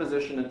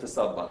decomposition into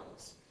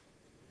subbundles,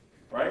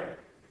 right?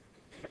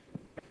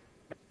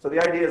 So the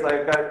idea is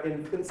I've got,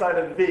 inside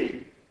of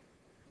V,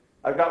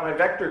 I've got my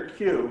vector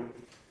Q,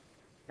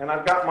 and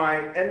I've got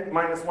my n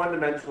minus 1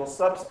 dimensional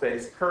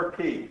subspace, cur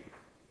P.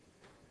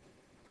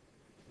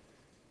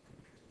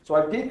 So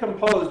I've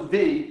decomposed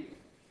V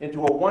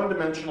into a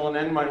 1-dimensional and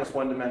n minus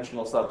 1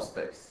 dimensional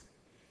subspace.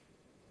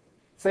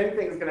 Same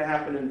thing is going to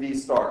happen in V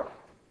star.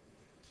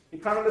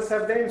 Economists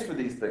have names for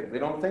these things. They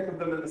don't think of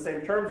them in the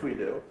same terms we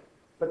do,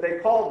 but they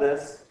call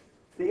this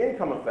the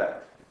income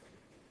effect.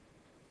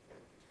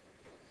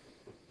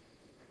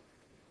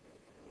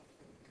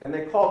 And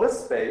they call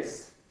this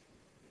space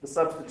the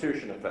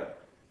substitution effect.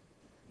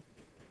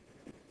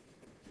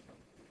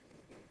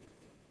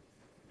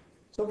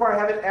 So far, I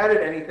haven't added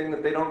anything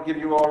that they don't give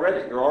you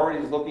already. You're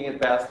always looking at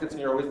baskets, and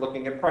you're always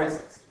looking at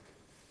prices.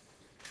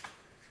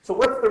 So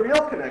what's the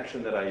real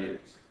connection that I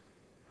use?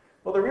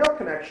 Well, the real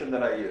connection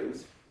that I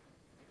use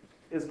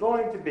is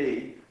going to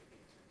be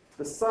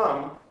the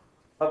sum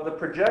of the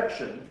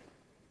projection.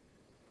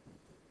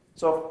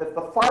 So if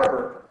the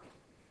fiber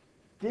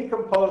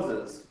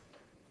decomposes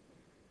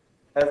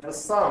as the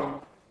sum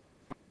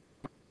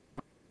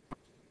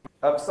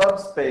of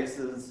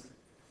subspaces,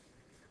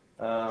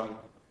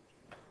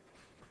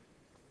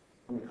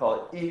 let me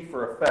call it E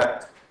for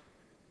effect,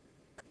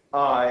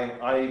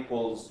 I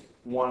equals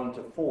 1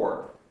 to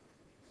 4.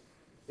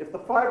 If the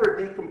fiber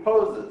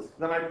decomposes,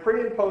 then I pre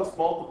and post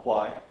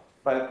multiply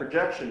by a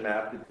projection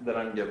map that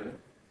I'm given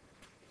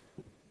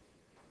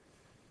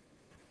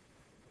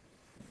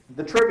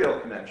the trivial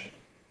connection.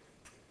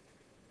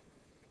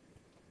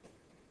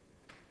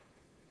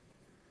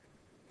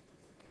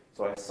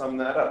 So I sum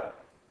that up.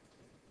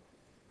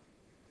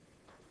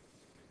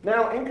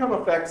 Now, income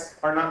effects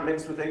are not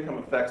mixed with income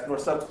effects, nor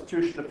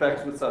substitution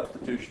effects with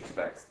substitution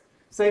effects.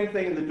 Same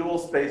thing in the dual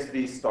space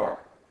V star.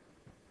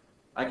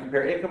 I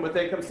compare income with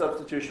income,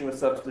 substitution with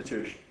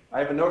substitution. I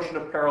have a notion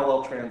of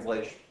parallel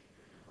translation.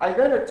 I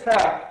then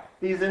attack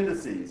these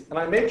indices, and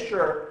I make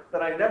sure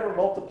that I never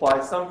multiply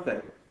something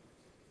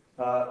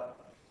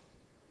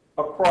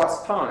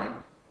across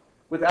time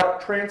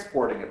without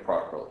transporting it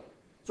properly.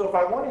 So if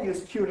I want to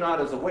use Q naught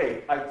as a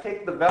weight, I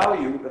take the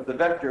value of the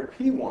vector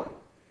P1,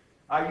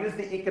 I use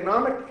the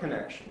economic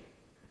connection,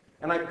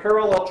 and I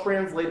parallel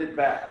translate it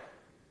back.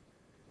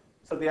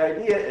 So the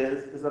idea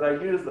is that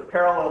I use the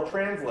parallel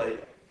translate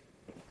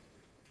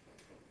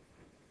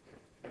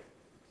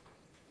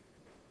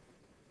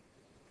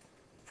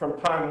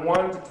from time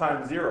 1 to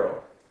time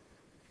 0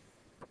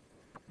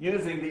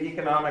 using the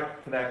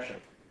economic connection.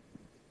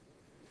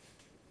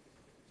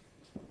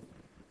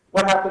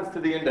 What happens to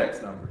the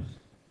index numbers?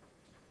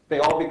 They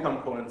all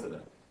become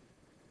coincident.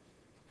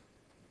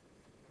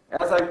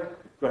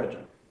 Go ahead,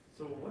 John.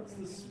 So what's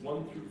this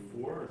 1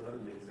 through 4? Is that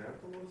an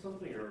example of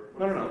something? Or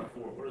No.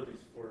 4? What are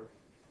these for?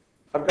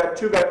 I've got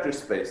two vector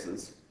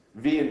spaces,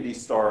 V and V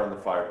star in the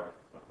fiber.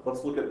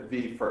 Let's look at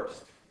V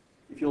first.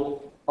 If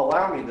you'll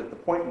allow me that the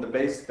point in the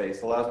base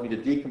space allows me to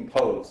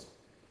decompose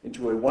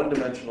into a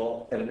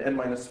one-dimensional and an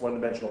n-1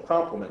 dimensional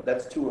complement,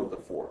 that's 2 of the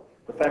 4.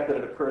 The fact that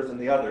it occurs in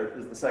the other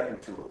is the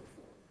second 2 of the 4.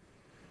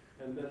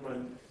 And then my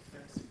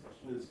next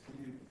question is,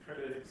 can you try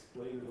to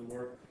explain in a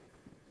more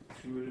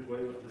intuitive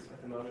way what this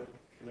economic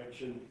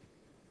connection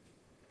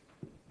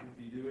would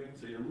be doing?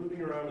 So you're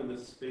moving around in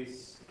this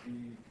space,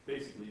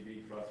 basically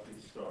V cross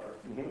V star,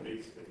 in the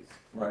base space.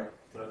 Right.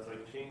 So that's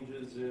like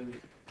changes in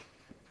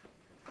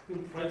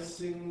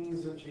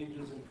pricings and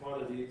changes in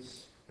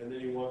quantities, and then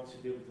you want to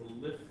be able to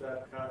lift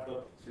that path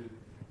up to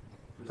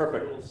this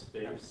little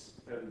space.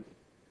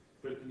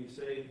 But can you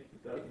say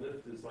that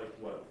lift is like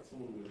what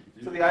someone would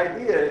do? So the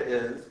idea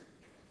is,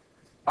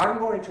 I'm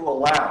going to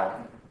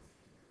allow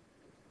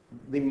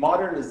the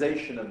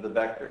modernization of the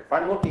vector. If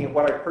I'm looking at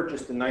what I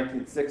purchased in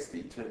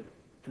 1960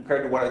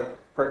 compared to what I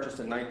purchased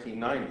in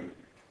 1990,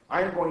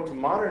 I'm going to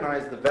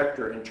modernize the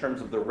vector in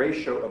terms of the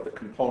ratio of the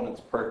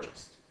components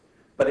purchased.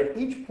 But at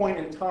each point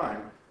in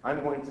time,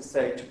 I'm going to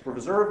say, to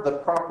preserve the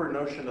proper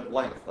notion of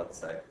length, let's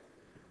say,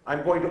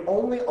 I'm going to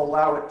only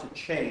allow it to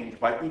change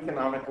by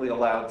economically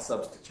allowed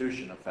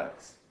substitution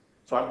effects.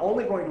 So I'm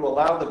only going to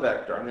allow the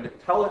vector, I'm going to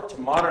tell it to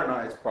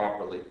modernize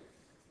properly,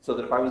 so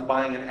that if I was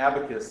buying an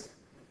abacus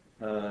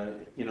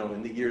in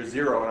the year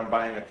 0 and I'm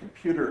buying a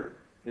computer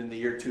in the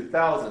year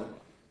 2000,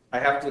 I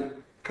have to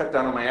cut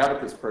down on my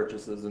abacus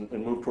purchases and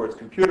move towards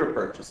computer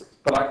purchases.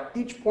 But at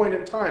each point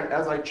in time,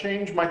 as I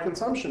change my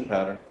consumption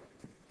pattern,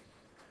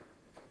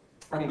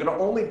 I'm going to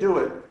only do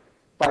it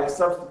by a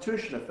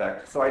substitution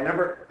effect, so I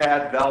never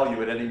add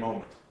value at any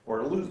moment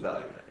or lose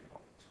value at any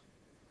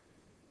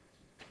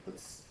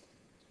moment.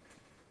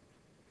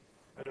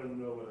 I don't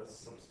know what a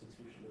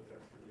substitution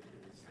effect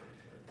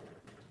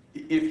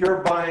really is. If you're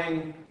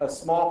buying a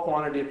small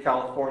quantity of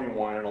California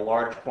wine and a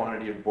large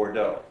quantity of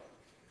Bordeaux,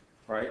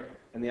 right?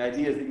 And the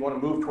idea is that you want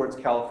to move towards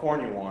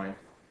California wine,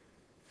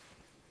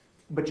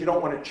 but you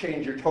don't want to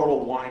change your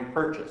total wine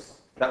purchase.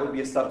 That would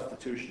be a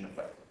substitution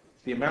effect.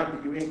 The amount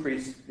that you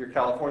increase your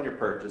California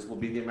purchase will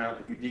be the amount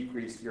that you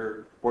decrease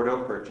your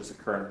Bordeaux purchase at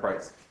current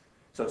price.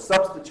 So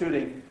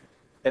substituting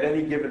at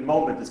any given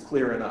moment is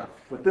clear enough.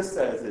 What this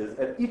says is,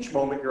 at each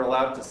moment you're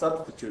allowed to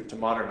substitute to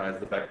modernize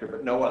the vector,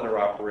 but no other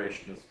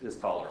operation is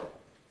tolerable.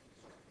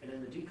 And in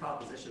the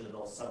decomposition of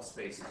those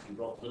subspaces, you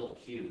wrote little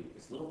q.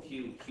 Is little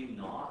q q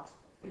naught?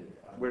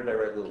 Where did I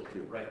write little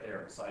q? Right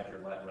there, beside your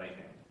right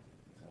hand.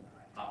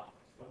 Up,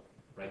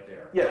 right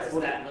there. Yes. Is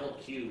that little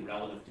q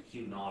relative to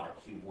q naught or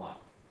q1?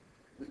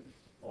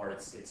 Or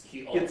it's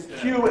q. Oh, It's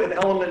q an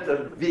element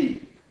of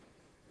v.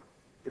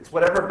 It's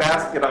whatever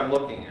basket I'm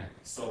looking at.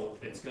 So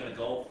it's going to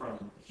go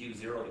from q0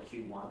 to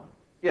q1?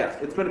 Yes,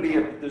 it's going to be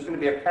there's going to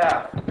be a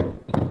path.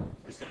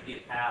 There's going to be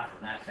a path,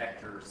 and that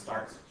vector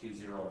starts at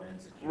q0 and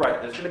ends at q1.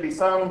 Right, there's going to be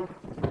some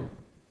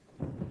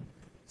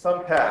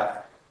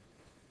path.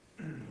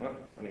 Oh,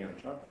 let me get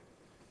a shot.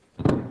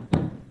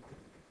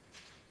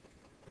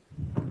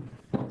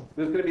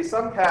 There's going to be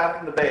some path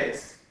in the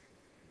base,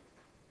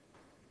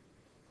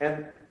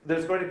 and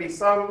there's going to be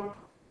some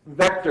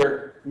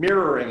vector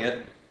mirroring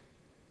it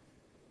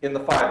in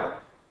the fiber.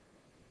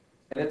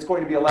 And it's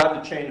going to be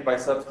allowed to change by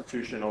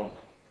substitution only.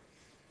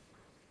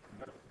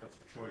 That's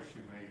a choice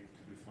you make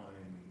to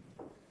define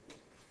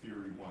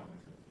theory one,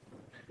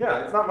 isn't it?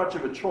 Yeah, it's not much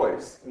of a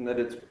choice in that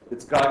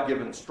it's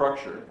God-given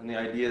structure, and the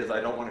idea is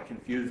I don't want to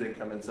confuse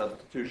income and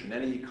substitution.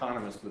 Any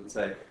economist would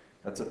say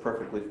that's a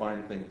perfectly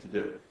fine thing to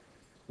do.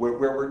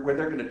 Where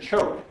they're going to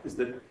choke is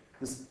that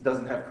this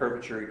doesn't have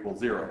curvature equal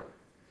 0.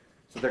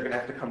 So they're going to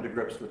have to come to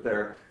grips with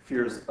their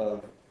fears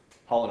of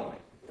holonomy.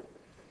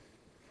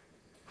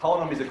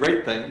 Holonomy is a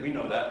great thing. We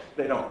know that.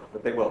 They don't,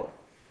 but they will.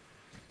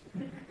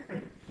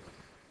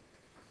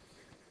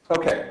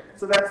 Okay,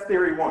 so that's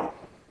theory one.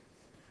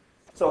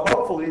 So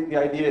hopefully the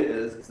idea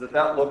is that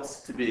that looks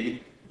to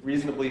be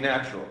reasonably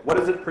natural. What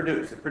does it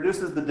produce? It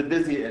produces the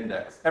divisia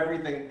index.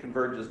 Everything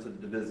converges to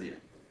the divisia.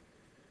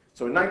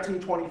 So in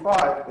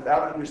 1925,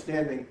 without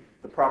understanding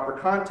the proper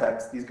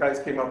context, these guys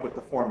came up with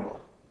the formula.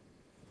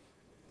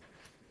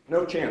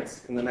 No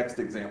chance in the next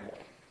example.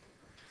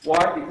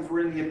 Why? Because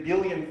we're in the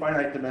abelian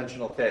finite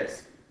dimensional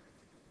case.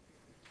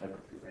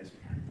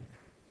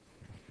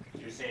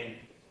 You're saying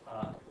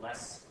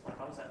less,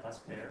 how is that, less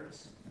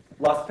pairs?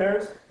 Less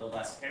pairs? The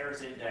less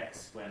pairs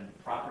index, when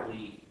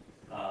properly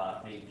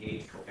made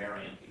gauge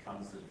covariant,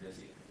 becomes the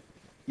division.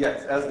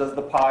 Yes, as does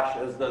the Posh,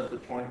 as does the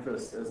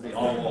Tornquist, as They the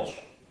all Walsh.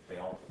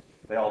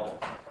 They all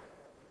do.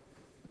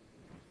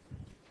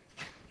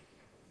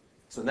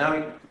 So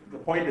now the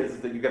point is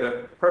that you get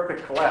a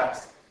perfect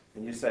collapse,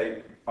 and you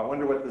say, I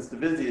wonder what this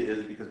divisia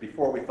is, because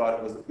before we thought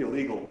it was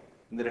illegal,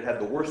 and that it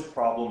had the worst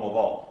problem of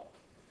all.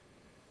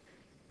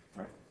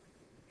 Right?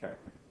 Okay.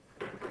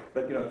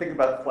 But think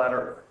about flat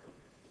Earth.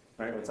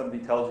 Right? When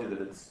somebody tells you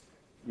that it's,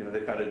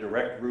 they've got a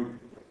direct route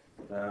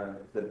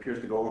that appears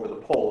to go over the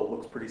pole, it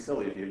looks pretty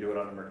silly if you do it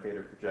on a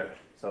Mercator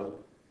projection. So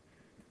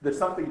there's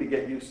something to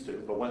get used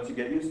to, but once you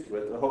get used to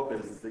it, the hope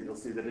is that you'll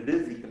see that it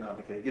is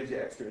economic, and it gives you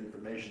extra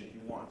information if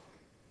you want.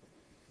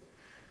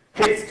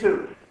 Case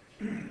 2.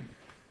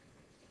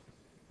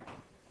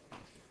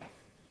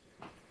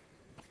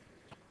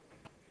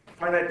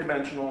 Finite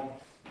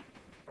dimensional,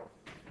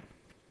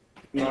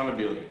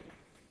 non-abelian.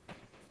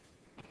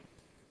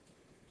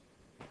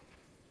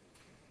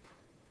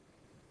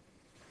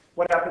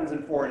 What happens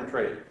in foreign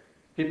trade?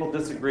 People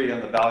disagree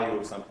on the value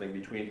of something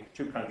between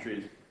two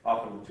countries,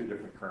 often with two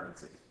different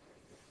currencies.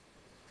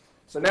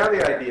 So now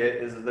the idea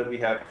is that we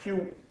have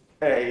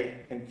QA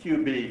and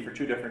QB for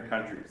two different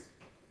countries.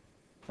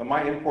 So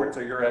my imports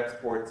are your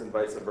exports and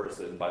vice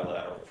versa in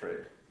bilateral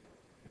trade.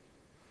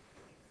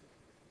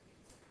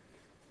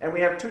 And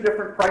we have two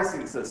different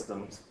pricing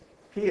systems,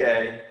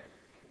 PA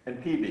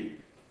and PB.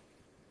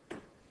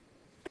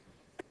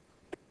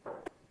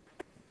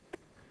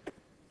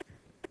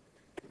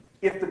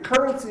 If the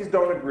currencies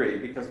don't agree,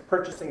 because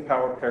purchasing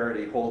power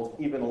parity holds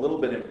even a little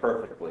bit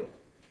imperfectly,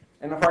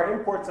 and if our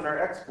imports and our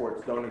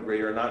exports don't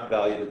agree or are not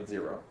valued at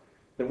 0,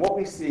 then what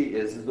we see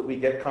is that we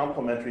get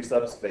complementary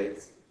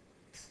subspace,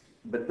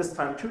 but this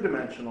time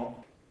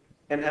 2-dimensional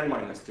and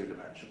n-minus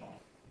 2-dimensional.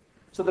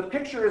 So the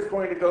picture is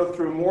going to go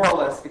through more or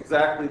less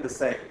exactly the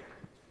same.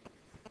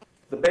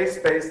 The base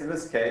space in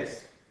this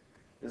case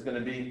is going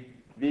to be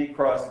V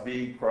cross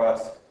V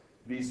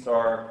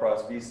star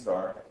cross V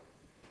star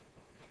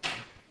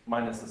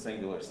minus the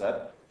singular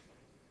set.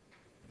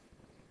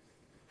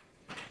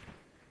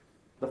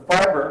 The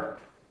fiber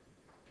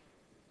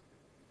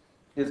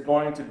is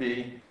going to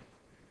be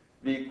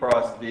V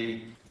cross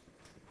V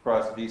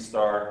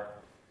star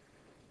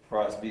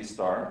cross V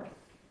star.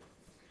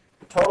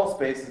 The total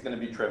space is going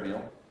to be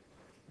trivial.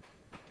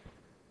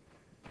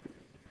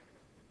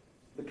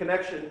 The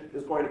connection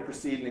is going to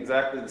proceed in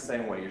exactly the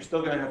same way. You're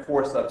still going to have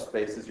 4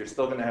 subspaces. You're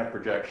still going to have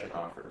projection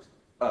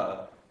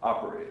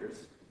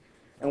operators.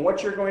 And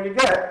what you're going to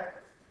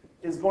get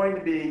is going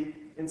to be,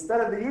 instead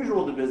of the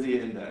usual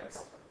divisia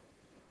index,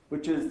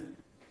 which is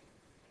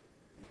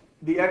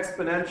the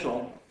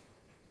exponential,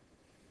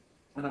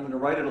 and I'm going to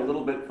write it a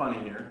little bit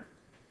funny here,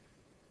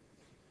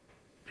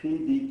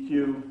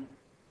 PQ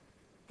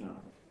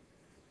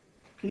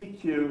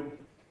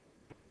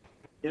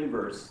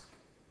inverse,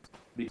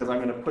 because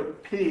I'm going to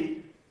put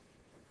P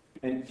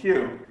and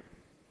Q,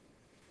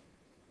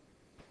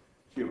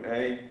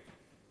 QA,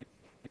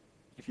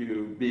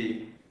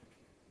 QB.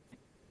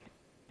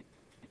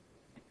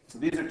 So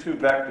these are two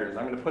vectors.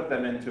 I'm going to put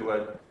them into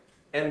an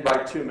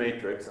n×2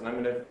 matrix, and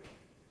I'm going to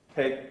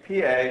take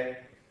PA,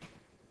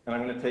 and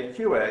I'm going to take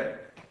QA,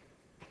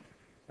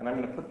 and I'm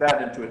going to put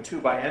that into a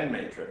 2×n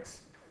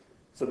matrix,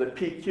 so that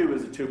PQ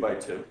is a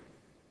 2×2.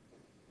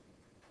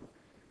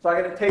 So I'm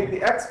going to take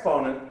the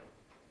exponent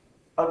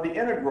of the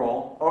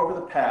integral over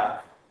the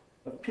path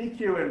of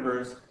PQ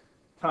inverse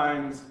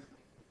times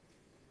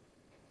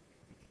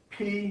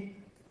P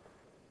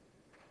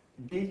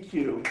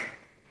dq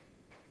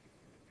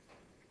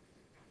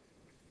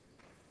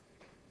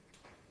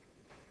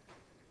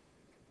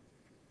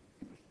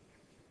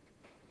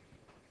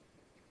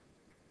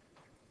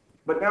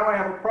but now I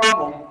have a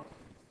problem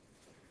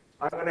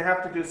going to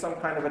have to do some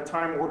kind of a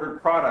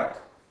time-ordered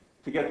product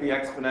to get the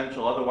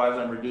exponential. Otherwise,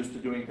 I'm reduced to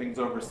doing things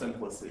over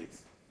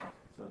simplices.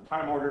 So the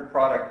time-ordered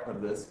product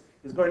of this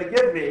is going to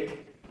give me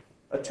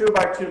a 2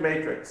 by 2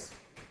 matrix,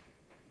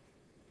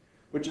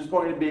 which is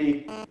going to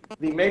be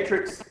the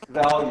matrix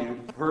value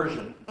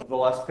version of the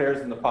less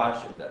pairs in the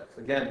Posh index.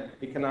 Again,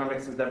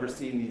 economics has never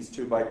seen these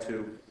 2 by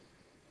 2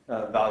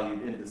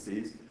 valued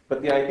indices.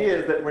 But the idea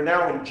is that we're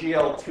now in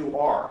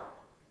GL2R.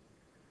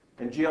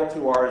 And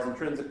GL2R is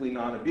intrinsically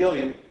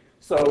non-abelian,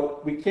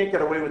 so we can't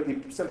get away with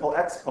the simple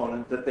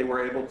exponent that they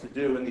were able to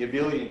do in the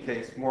abelian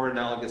case, more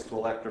analogous to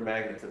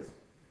electromagnetism.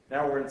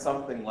 Now we're in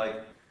something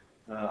like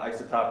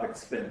isotopic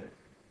spin.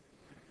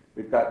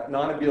 We've got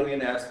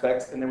non-abelian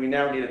aspects, and then we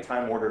now need a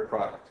time-ordered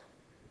product.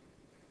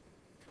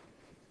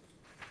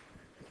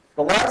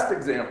 The last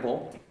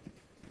example.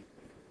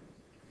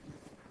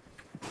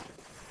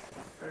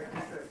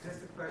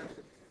 Just a question.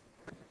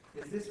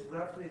 Is this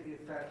roughly the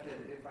effect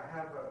that if I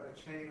have a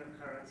chain of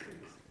currencies,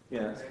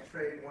 Yes. and I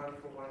trade 1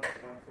 for 1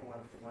 for 1 for 1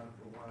 for 1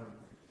 for 1,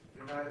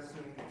 you're not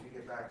assuming that you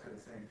get back to the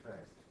same place?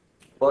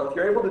 Well, if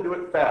you're able to do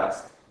it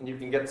fast, and you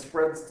can get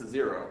spreads to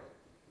 0,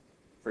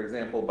 for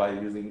example, by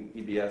using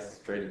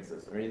EBS trading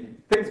system, I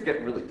mean, things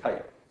get really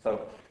tight.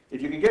 So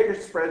if you can get your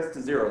spreads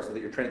to 0 so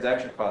that your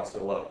transaction costs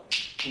are low,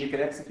 and you can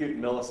execute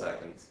in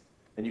milliseconds,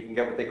 and you can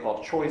get what they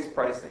call choice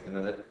pricing, and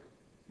then the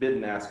bid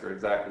and ask are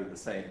exactly the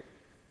same.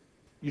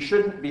 You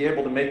shouldn't be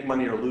able to make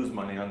money or lose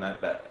money on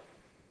that bet.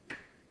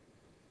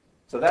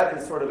 So that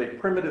is sort of a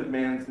primitive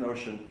man's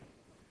notion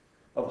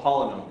of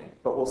holonomy.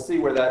 But we'll see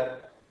where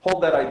that,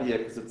 hold that idea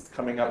because it's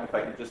coming up if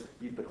I can just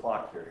keep the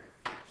clock here.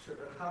 Sure,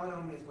 but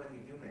holonomy is when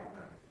you do make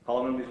money.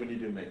 Holonomy is when you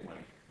do make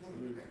money.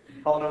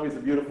 Holonomy is a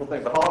beautiful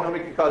thing, but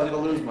holonomy can cause you to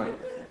lose money.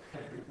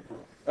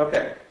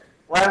 Okay,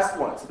 last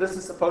one. So this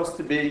is supposed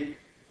to be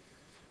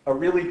a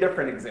really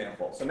different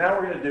example. So now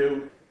we're going to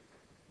do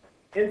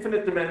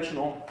infinite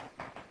dimensional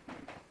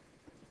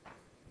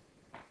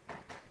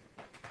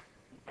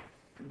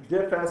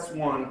diff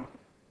S1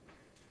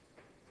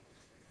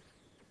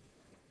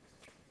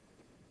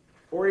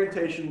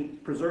 orientation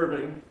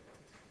preserving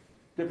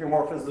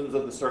diffeomorphisms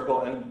of the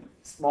circle, and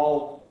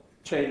small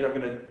change, I'm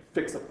going to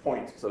fix a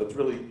point, so it's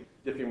really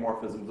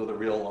diffeomorphisms of the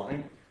real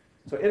line.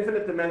 So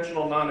infinite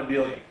dimensional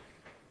non-abelian.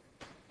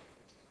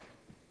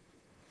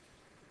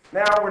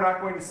 Now we're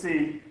not going to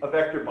see a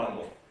vector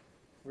bundle.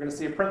 We're going to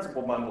see a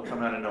principal bundle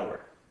come out of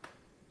nowhere.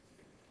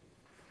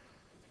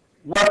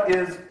 What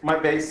is my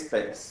base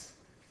space?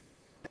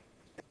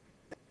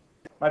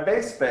 My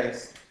base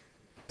space,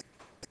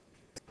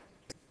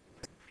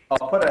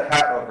 I'll put a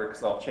hat over it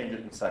because I'll change it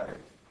in a second,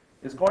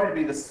 is going to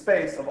be the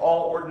space of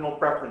all ordinal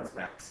preference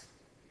maps,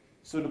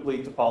 suitably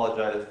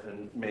topologized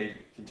and made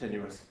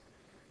continuous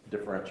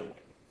differentiable.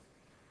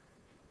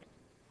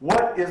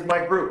 What is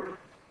my group?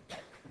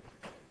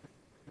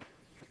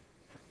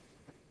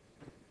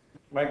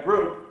 My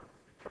group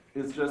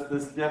is just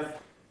this diff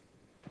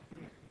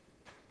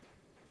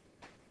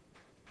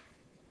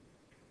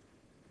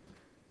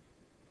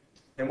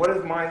and what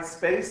is my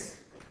space?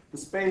 The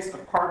space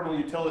of cardinal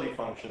utility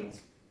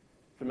functions,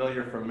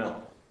 familiar from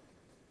Mill.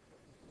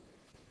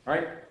 All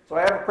right? So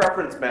I have a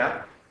preference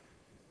map.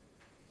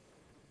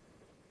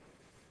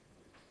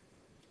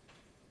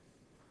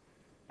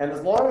 And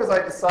as long as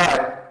I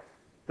decide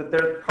that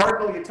their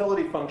cardinal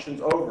utility functions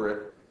over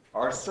it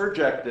are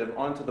surjective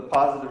onto the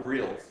positive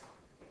reals,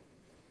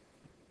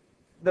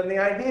 then the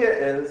idea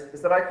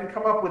is that I can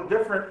come up with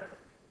different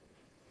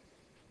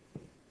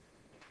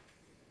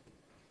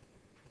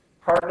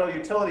cardinal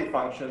utility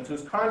functions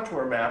whose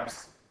contour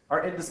maps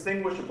are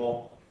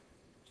indistinguishable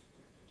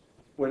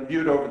when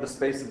viewed over the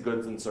space of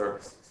goods and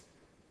services.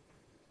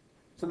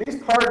 So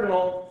these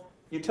cardinal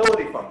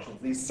utility functions,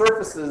 these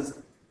surfaces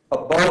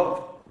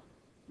above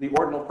the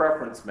ordinal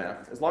preference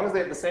maps, as long as they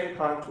have the same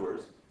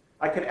contours,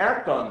 I can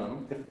act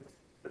on them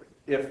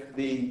if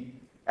the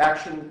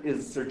action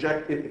is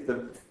surjective, if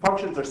the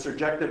functions are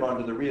surjective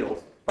onto the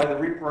reals by the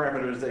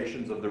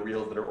reparameterizations of the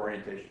reals that are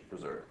orientation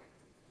preserved.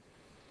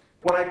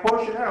 When I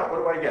quotient out, what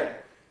do I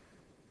get?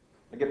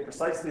 I get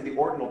precisely the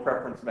ordinal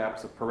preference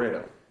maps of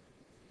Pareto.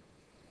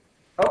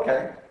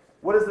 Okay,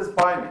 what does this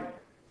buy me?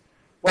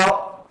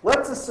 Well,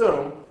 let's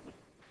assume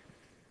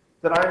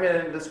that I'm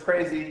in this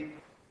crazy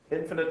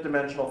infinite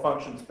dimensional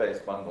function space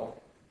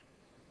bundle,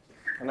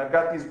 and I've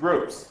got these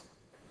groups,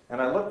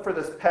 and I look for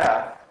this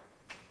path,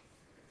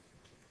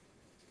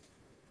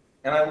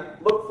 and I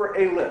look for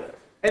a lift,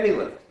 any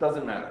lift,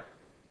 doesn't matter.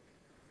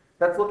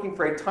 That's looking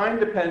for a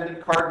time-dependent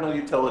cardinal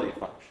utility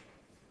function.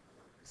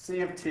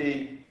 C of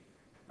t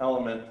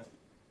element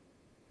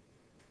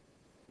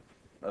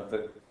of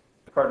the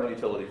cardinal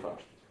utility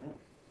function.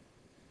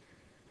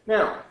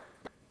 Now,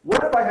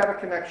 what if I have a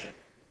connection?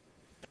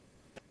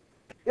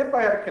 If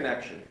I have a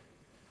connection,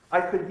 I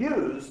could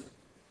use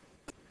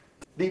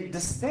the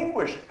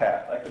distinguished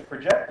path. I could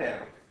project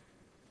down,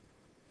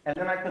 and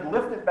then I could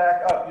lift it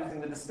back up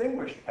using the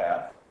distinguished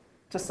path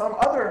to some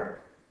other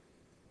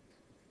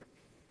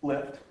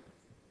lift,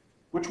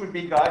 which would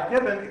be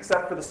God-given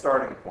except for the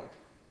starting point.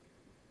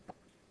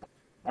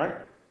 Right?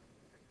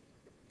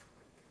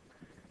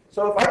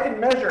 So if I can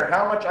measure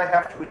how much I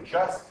have to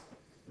adjust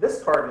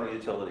this cardinal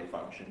utility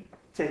function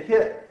to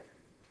hit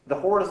the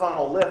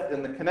horizontal lift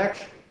in the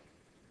connection,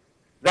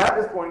 that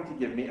is going to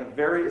give me a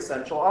very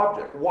essential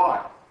object.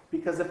 Why?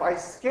 Because if I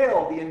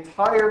scale the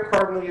entire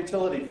cardinal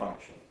utility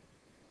function,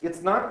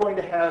 it's not going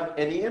to have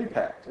any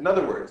impact. In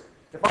other words,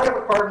 if I have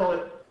a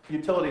cardinal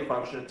utility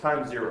function at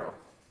time 0,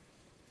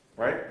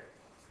 right?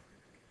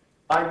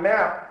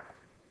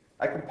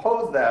 I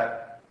compose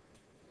that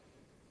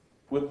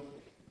with,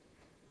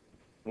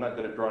 I'm not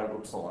good at drawing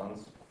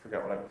upsilons. I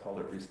forgot what I called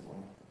it recently.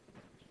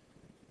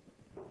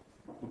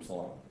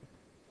 Upsilon.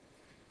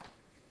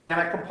 And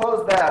I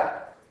compose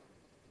that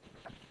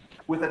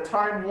with a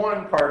time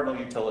 1 cardinal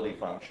utility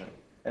function.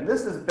 And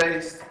this is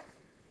based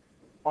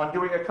on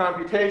doing a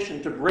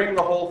computation to bring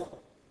the whole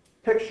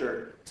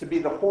picture to be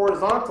the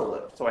horizontal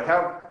lift. So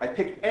I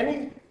pick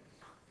any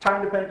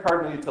time-dependent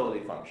cardinal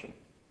utility function.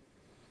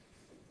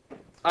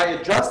 I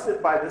adjust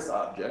it by this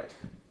object.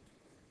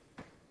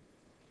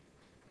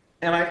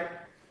 And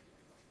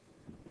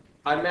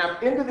I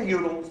map into the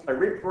utils, I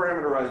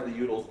reparameterize the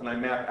utils, and I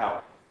map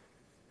out.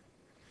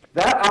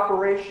 That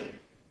operation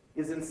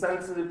is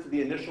insensitive to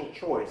the initial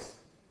choice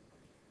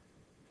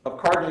of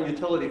cardinal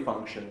utility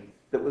function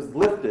that was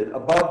lifted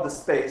above the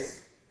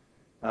space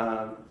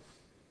of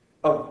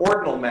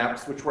ordinal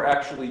maps, which were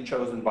actually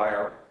chosen by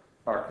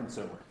our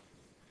consumer.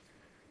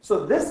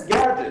 So this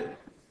gadget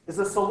is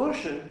a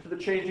solution to the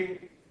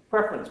changing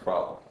preference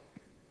problem.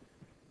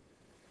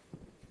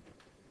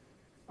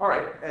 All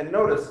right, and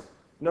notice,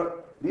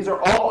 these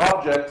are all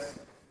objects.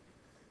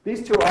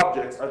 These two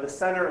objects are the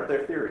center of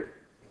their theory.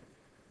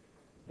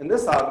 And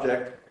this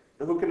object,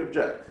 who can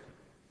object?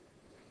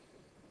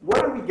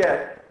 What do we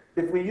get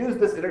if we use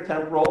this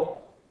intertemporal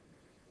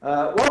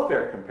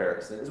welfare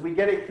comparison? Is we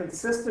get a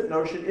consistent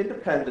notion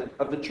independent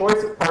of the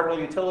choice of cardinal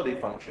utility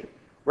function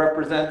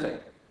representing.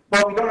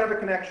 Well, we don't have a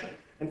connection.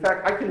 In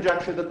fact, I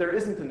conjecture that there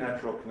isn't a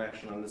natural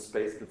connection on this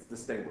space that's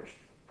distinguished.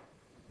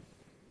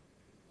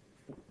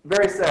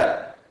 Very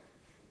sad.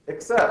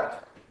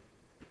 Except,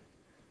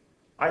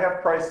 I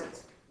have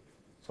prices.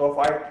 So if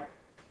I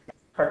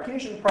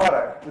Cartesian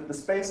product with the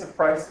space of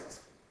prices,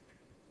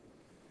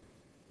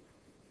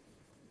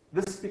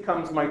 this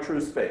becomes my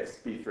true space,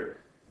 B3.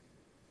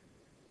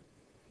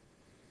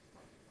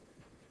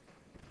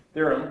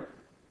 Theorem,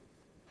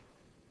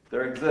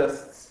 there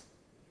exists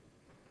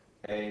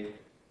a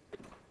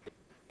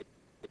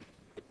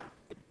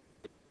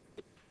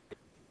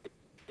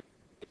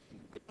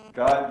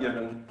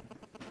God-given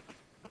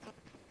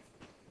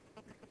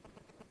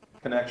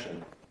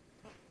connection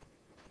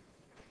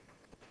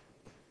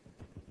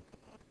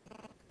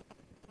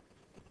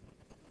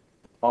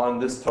on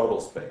this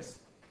total space.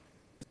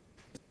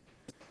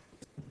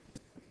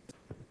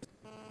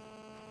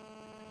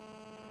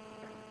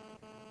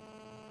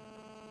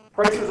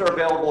 Prices are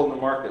available in the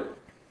market,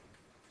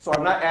 so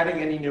I'm not adding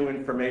any new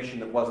information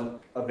that wasn't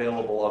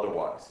available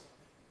otherwise.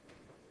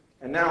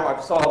 And now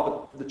I've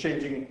solved the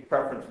changing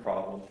preference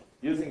problem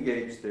using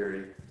gauge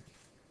theory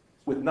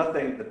with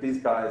nothing that these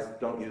guys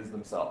don't use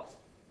themselves.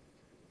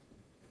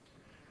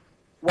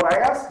 What I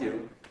ask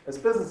you as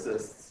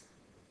physicists,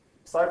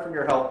 aside from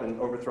your help in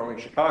overthrowing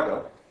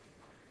Chicago,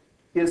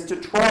 is to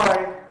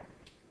try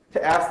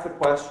to ask the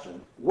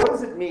question, what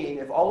does it mean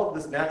if all of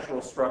this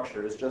natural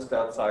structure is just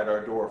outside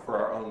our door for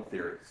our own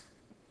theories?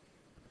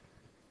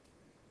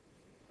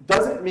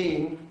 Does it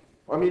mean,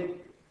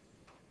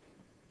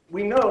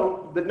 we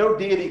know that no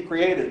deity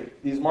created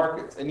these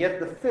markets, and yet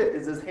the fit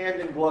is as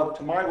hand in glove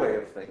to my way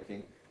of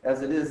thinking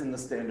as it is in the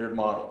Standard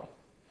Model.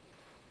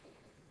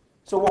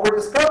 So what we're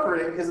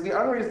discovering is the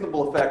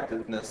unreasonable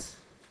effectiveness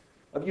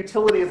of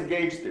utility as a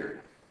gauge theory.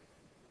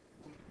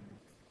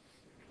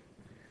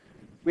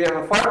 We have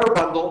a fiber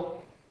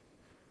bundle,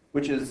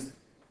 which is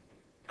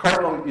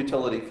cardinal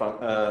utility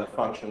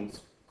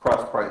functions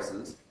cross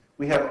prices.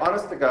 We have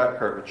honest-to-God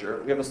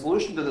curvature. We have a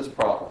solution to this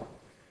problem.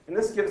 And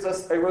this gives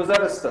us a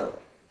Rosetta Stone.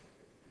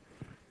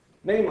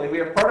 Namely, we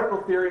have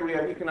particle theory, we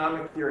have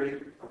economic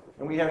theory,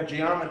 and we have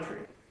geometry.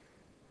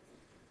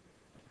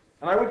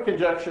 And I would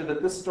conjecture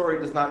that this story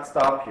does not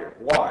stop here.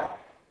 Why?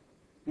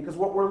 Because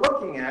what we're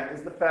looking at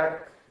is the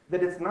fact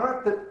that it's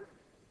not that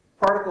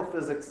particle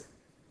physics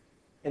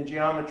and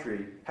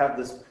geometry have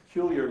this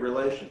peculiar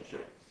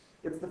relationship.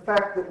 It's the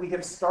fact that we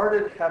have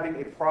started having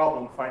a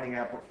problem finding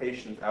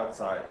applications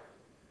outside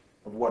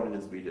of what it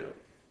is we do.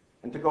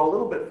 And to go a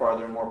little bit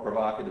farther and more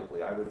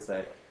provocatively, I would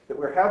say that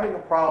we're having a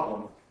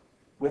problem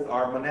with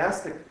our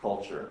monastic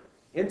culture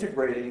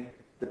integrating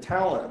the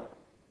talent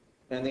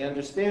and the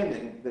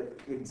understanding that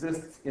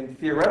exists in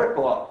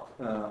theoretical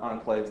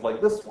enclaves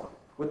like this one,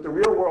 with the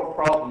real world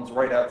problems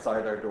right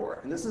outside our door.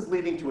 And this is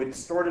leading to a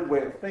distorted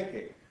way of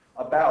thinking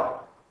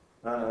about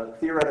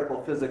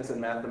theoretical physics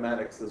and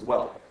mathematics as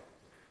well.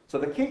 So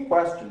the key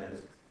question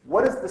is,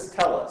 what does this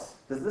tell us?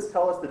 Does this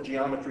tell us that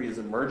geometry is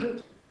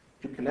emergent?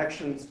 Do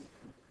connections,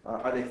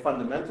 are they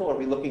fundamental? Are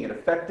we looking at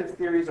effective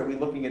theories? Are we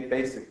looking at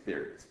basic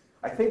theories?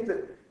 I think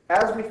that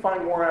as we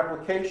find more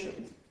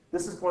applications,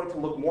 this is going to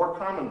look more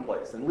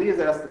commonplace. And Lee has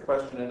asked the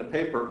question in a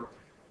paper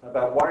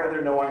about why are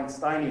there no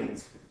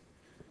Einsteinians?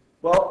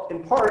 Well,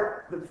 in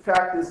part, the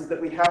fact is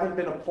that we haven't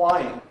been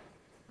applying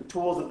the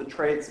tools of the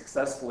trade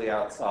successfully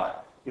outside.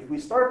 If we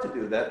start to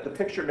do that, the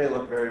picture may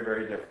look very,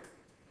 very different.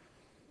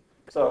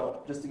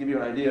 So just to give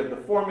you an idea of the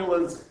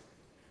formulas,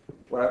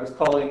 what I was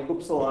calling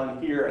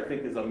upsilon here, I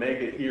think is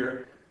omega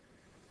here.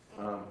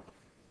 I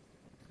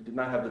did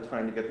not have the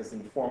time to get this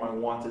in the form I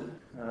wanted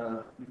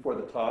before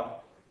the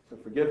talk, so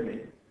forgive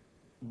me.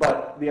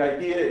 But the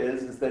idea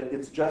is that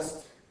it's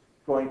just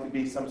going to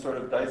be some sort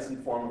of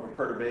Dyson form of a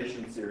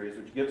perturbation series,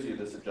 which gives you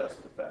this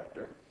adjustment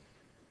factor.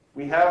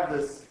 We have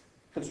this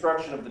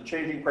construction of the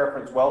changing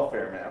preference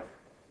welfare map.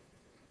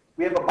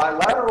 We have a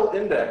bilateral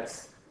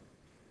index,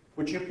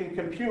 which you can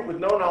compute with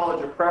no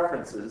knowledge of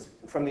preferences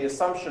from the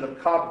assumption of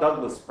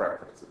Cobb-Douglas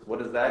preferences.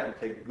 What is that? You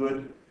take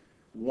good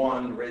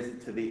 1, raise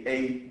it to the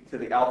A to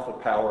the alpha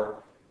power,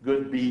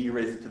 good B, you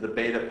raise it to the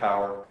beta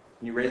power,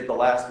 and you raise the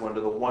last one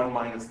to the 1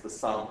 minus the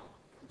sum.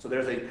 So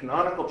there's a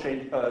canonical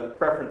change,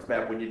 preference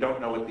map when you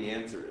don't know what the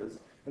answer is.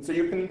 And so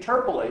you can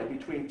interpolate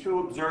between two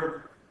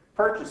observed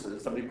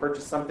purchases. Somebody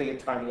purchased something at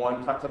time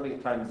 1, something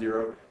at time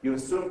 0. You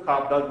assume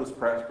Cobb-Douglas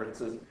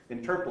preferences,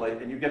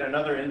 interpolate, and you get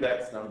another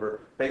index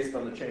number based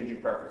on the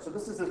changing preference. So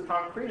this is as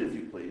concrete as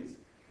you please.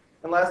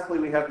 And lastly,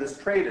 we have this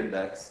trade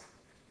index,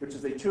 which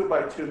is a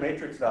 2x2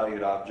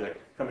 matrix-valued object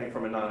coming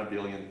from a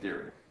non-abelian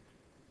theory.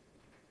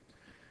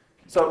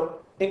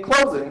 So in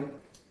closing,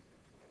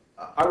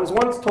 I was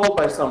once told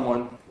by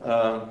someone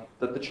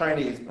that the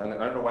Chinese, and I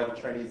don't know why the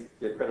Chinese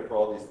get credit for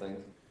all these things,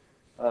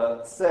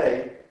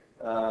 say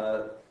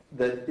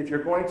that if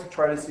you're going to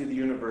try to see the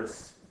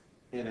universe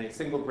in a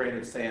single grain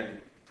of sand,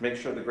 make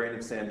sure the grain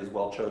of sand is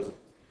well chosen.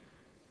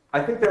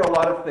 I think there are a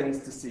lot of things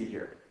to see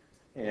here.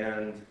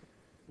 And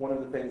one of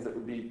the things that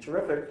would be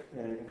terrific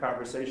in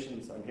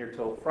conversations, I'm here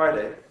till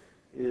Friday,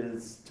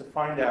 is to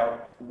find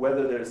out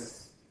whether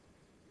there's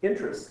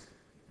interest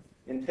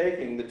in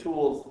taking the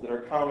tools that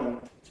are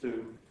common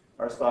to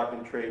our stock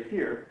and trade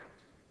here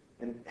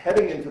and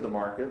heading into the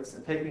markets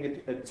and taking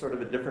it at sort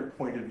of a different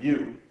point of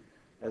view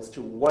as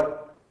to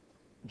what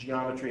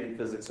geometry and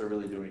physics are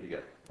really doing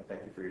together. I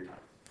thank you for your time.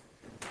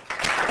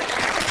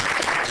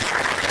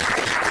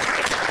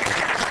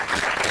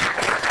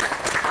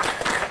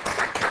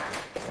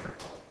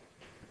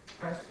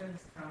 Questions,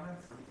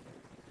 comments?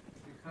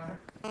 Connor?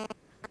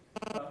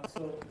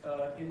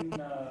 In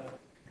the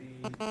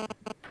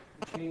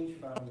change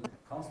from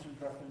constant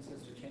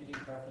preferences to changing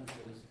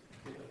preferences,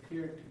 it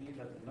appeared to me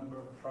that the number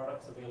of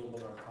products available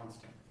are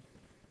constant.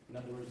 In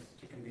other words,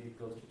 chicken beef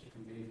goes to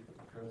chicken beef, but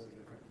the curves are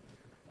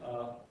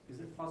different. Is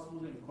it possible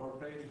to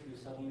incorporate if you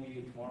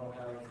suddenly tomorrow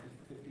have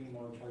 15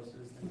 more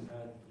choices than you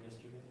had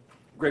yesterday?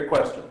 Great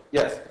question.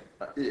 Yes,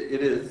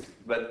 it is,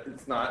 but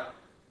it's not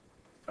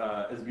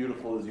as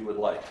beautiful as you would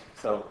like.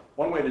 So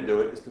one way to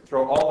do it is to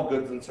throw all the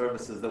goods and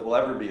services that will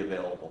ever be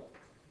available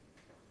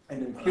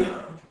and impute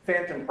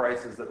phantom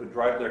prices that would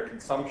drive their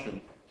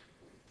consumption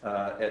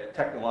at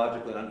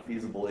technologically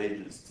unfeasible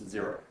ages to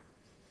 0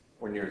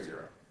 or near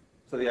 0.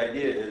 So the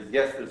idea is,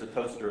 yes, there's a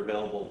toaster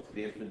available to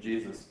the infant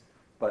Jesus,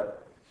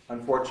 but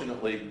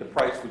unfortunately, the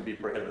price would be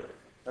prohibitive.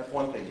 That's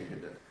one thing you can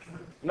do.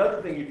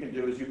 Another thing you can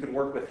do is you can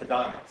work with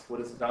hedonics.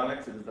 What is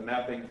hedonics? It is the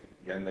mapping,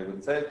 again, they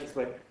wouldn't say it this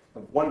way,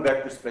 of one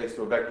vector space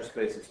to a vector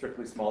space of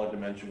strictly smaller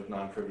dimension with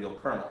non-trivial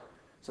kernel.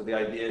 So the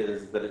idea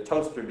is that a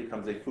toaster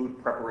becomes a food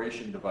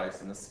preparation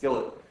device, and a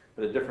skillet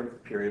at a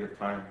different period of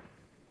time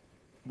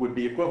would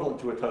be equivalent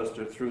to a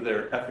toaster through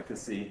their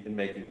efficacy in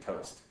making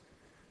toast.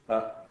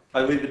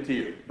 I leave it to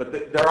you. But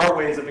there are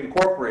ways of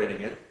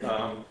incorporating it.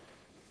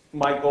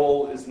 My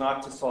goal is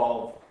not to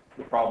solve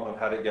the problem of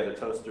how to get a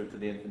toaster to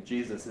the infant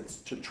Jesus. It's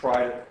to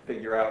try to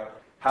figure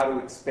out how to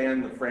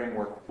expand the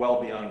framework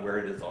well beyond where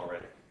it is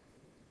already.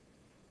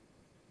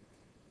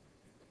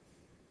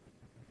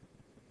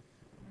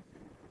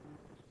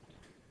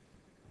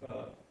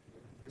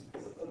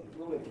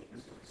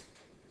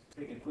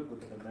 Taking a quick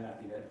look at the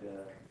map, you had,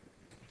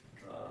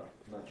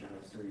 I'm not sure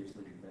how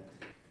seriously you meant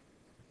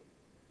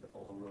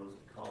all the rows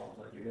and columns.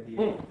 Like you had the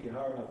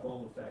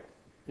Ihara-Foam effect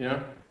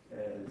Yeah.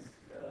 as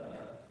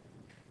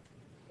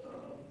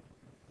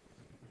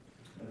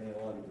an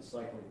analog of the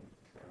cycling.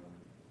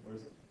 What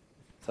is it?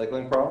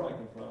 Cycling problem?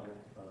 Cycling problem.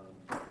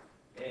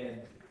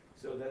 And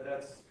so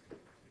that's.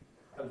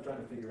 I was trying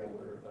to figure out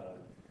where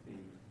the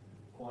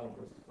quantum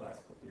versus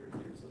classical theory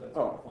here. So that's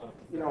quantum.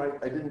 You know,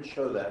 I didn't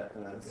show that,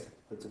 and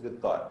that's a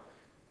good thought.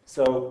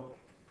 So,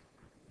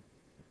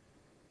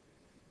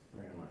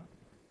 where am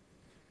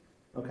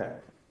I? Okay.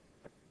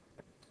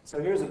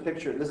 So here's a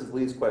picture. This is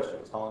Lee's question.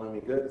 Is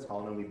holonomy good? Is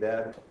holonomy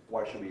bad?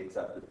 Why should we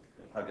accept it?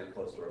 I'll get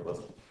close to our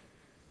bosom.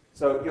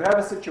 So you have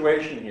a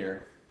situation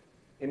here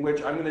in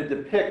which I'm going to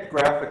depict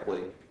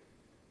graphically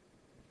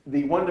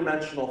the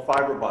one-dimensional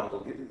fiber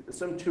bundle.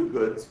 Assume two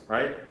goods,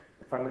 right?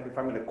 If I'm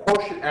going to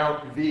quotient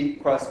out V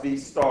cross V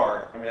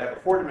star, I'm going to have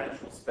a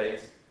four-dimensional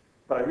space,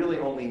 but I really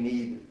only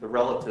need the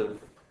relative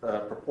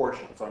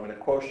proportion. So I'm going to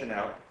quotient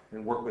out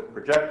and work with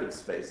projective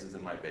spaces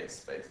in my base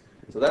space.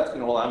 So that's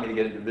going to allow me to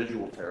get into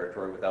visual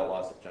territory without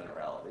loss of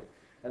generality.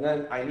 And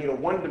then I need a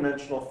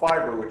one-dimensional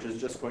fiber, which is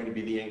just going to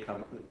be the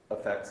income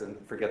effects, and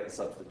forget the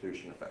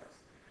substitution effects.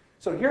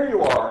 So here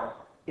you are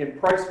in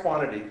price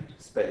quantity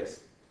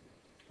space,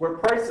 where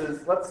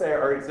prices, let's say,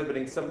 are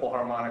exhibiting simple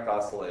harmonic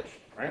oscillation,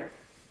 right?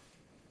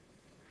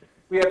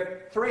 We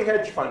have 3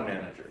 hedge fund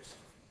managers.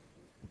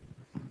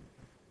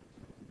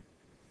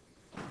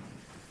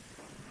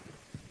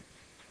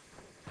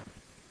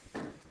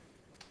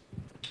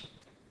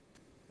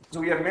 So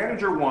we have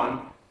manager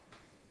 1,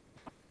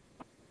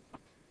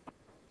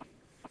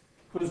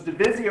 whose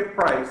divisive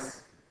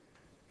price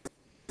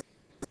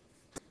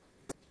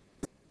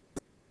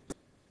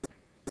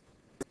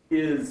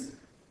is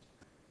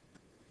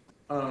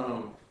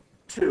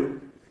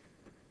 2.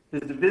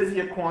 His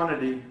divisive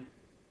quantity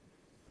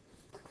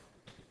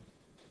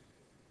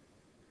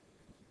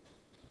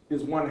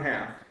is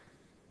 1/2.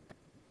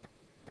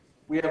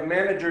 We have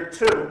manager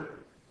 2,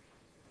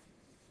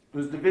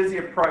 whose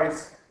divisive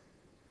price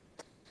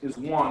is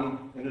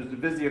 1, and whose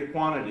divisive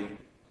quantity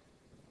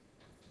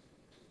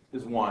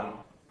is 1. And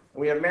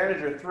we have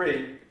manager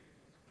 3,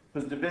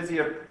 whose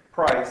divisive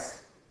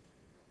price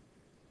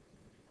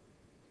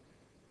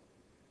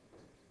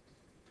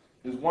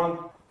is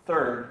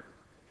 1/3,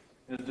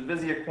 and his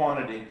divisive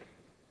quantity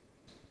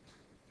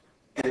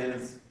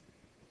is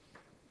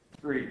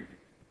 3.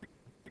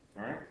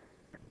 All right?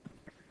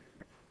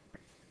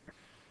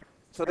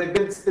 So they've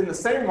been in the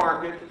same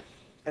market,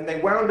 and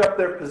they wound up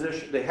their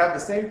position. They had the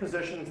same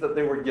positions that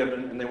they were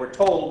given, and they were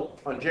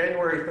told on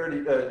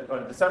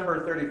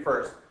December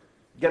 31st,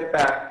 get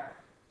back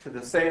to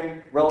the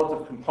same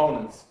relative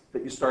components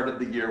that you started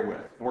the year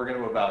with, and we're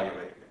going to evaluate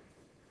it.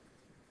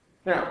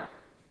 Now,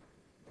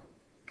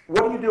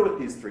 what do you do with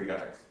these 3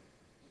 guys?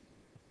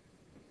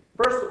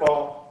 First of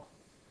all,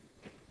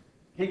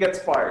 he gets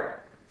fired.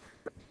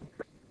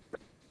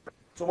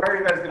 So why are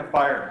you guys going to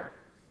fire him?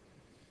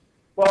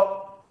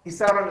 Well, he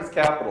sat on his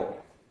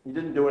capital. He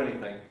didn't do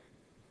anything.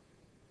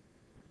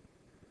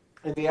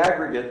 In the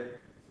aggregate,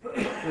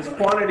 his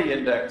quantity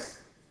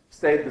index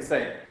stayed the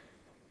same.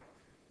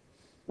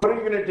 What are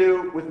you going to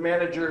do with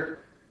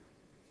manager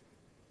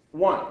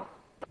 1?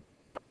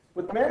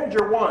 With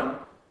manager 1,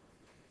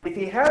 if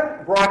he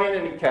hadn't brought in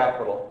any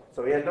capital,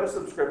 so he had no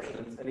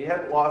subscriptions, and he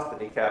hadn't lost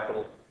any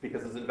capital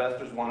because his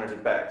investors wanted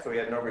it back, so he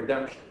had no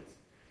redemptions,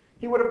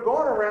 he would have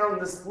gone around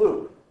this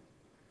loop,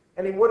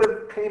 and he would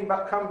have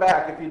come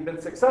back, if he'd been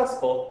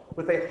successful,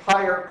 with a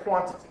higher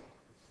quantity.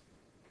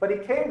 But he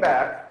came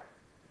back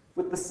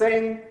with the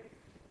same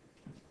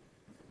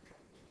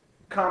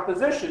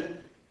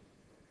composition.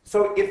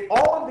 So if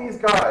all of these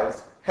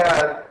guys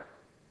had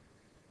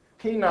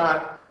P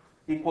naught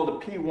equal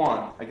to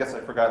P1, I guess I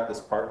forgot this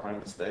part, my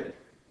mistake.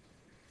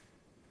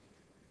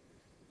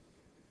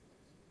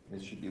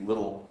 These should be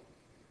little.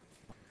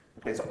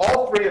 Okay, so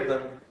all 3 of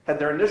them had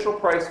their initial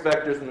price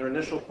vectors and their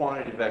initial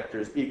quantity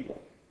vectors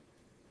equal.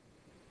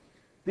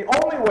 The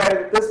only way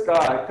that this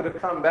guy could have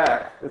come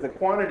back with a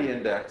quantity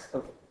index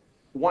of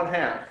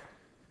 1/2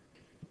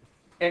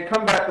 and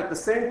come back with the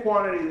same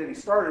quantity that he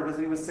started was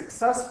he was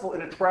successful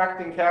in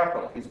attracting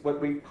capital. He's what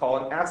we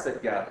call an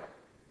asset gatherer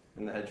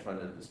in the hedge fund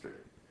industry.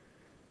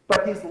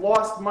 But he's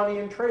lost money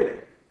in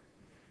trading.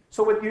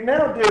 So what you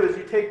now do is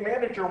you take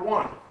manager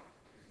 1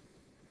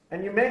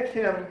 and you make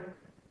him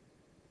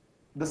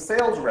the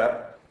sales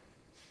rep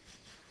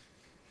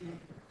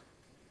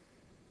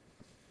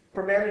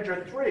for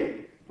manager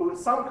 3, who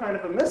is some kind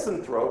of a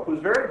misanthrope who's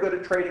very good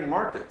at trading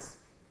markets.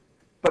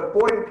 But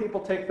boy, do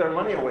people take their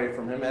money away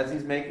from him as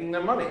he's making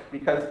their money,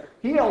 because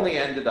he only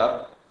ended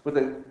up with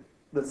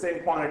the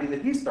same quantity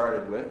that he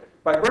started with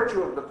by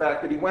virtue of the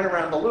fact that he went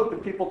around the loop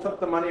and people took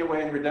the money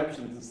away in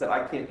redemptions and said,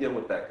 I can't deal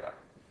with that guy.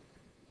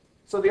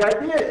 So the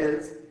idea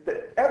is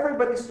that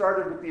everybody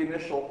started with the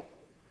initial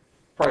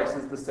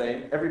prices the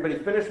same, everybody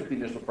finished with the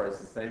initial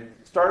prices the same,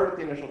 started with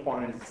the initial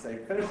quantities the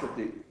same, finished with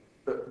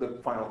the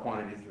final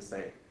quantities the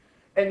same.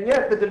 And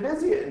yet the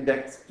Divizia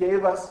index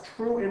gave us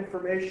true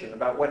information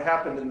about what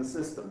happened in the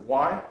system.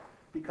 Why?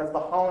 Because the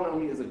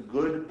holonomy is a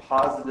good,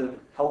 positive,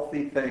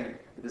 healthy thing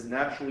that is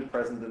naturally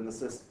present in the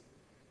system.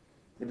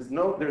 There's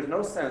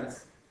no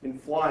sense in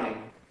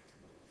flying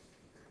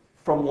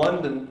from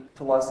London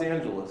to Los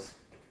Angeles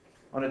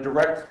on a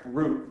direct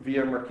route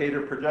via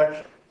Mercator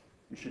projection.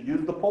 You should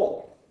use the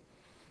pole.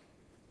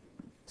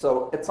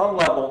 So at some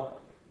level,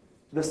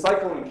 the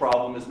cycling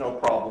problem is no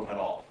problem at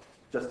all,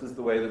 just as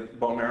the way the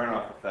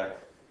Bohm-Aronoff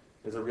effect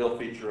is a real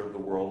feature of the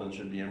world and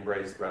should be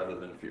embraced rather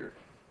than feared.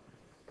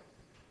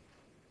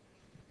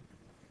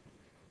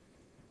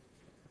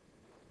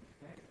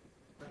 Okay.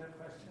 Other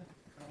question?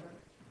 Comment?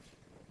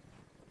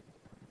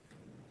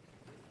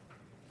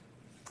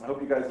 I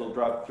hope you guys will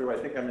drop through. I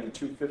think I'm in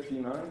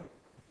 259,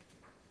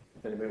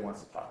 if anybody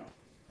wants to talk.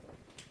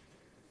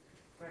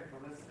 Great.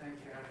 Well, let's thank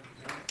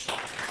you.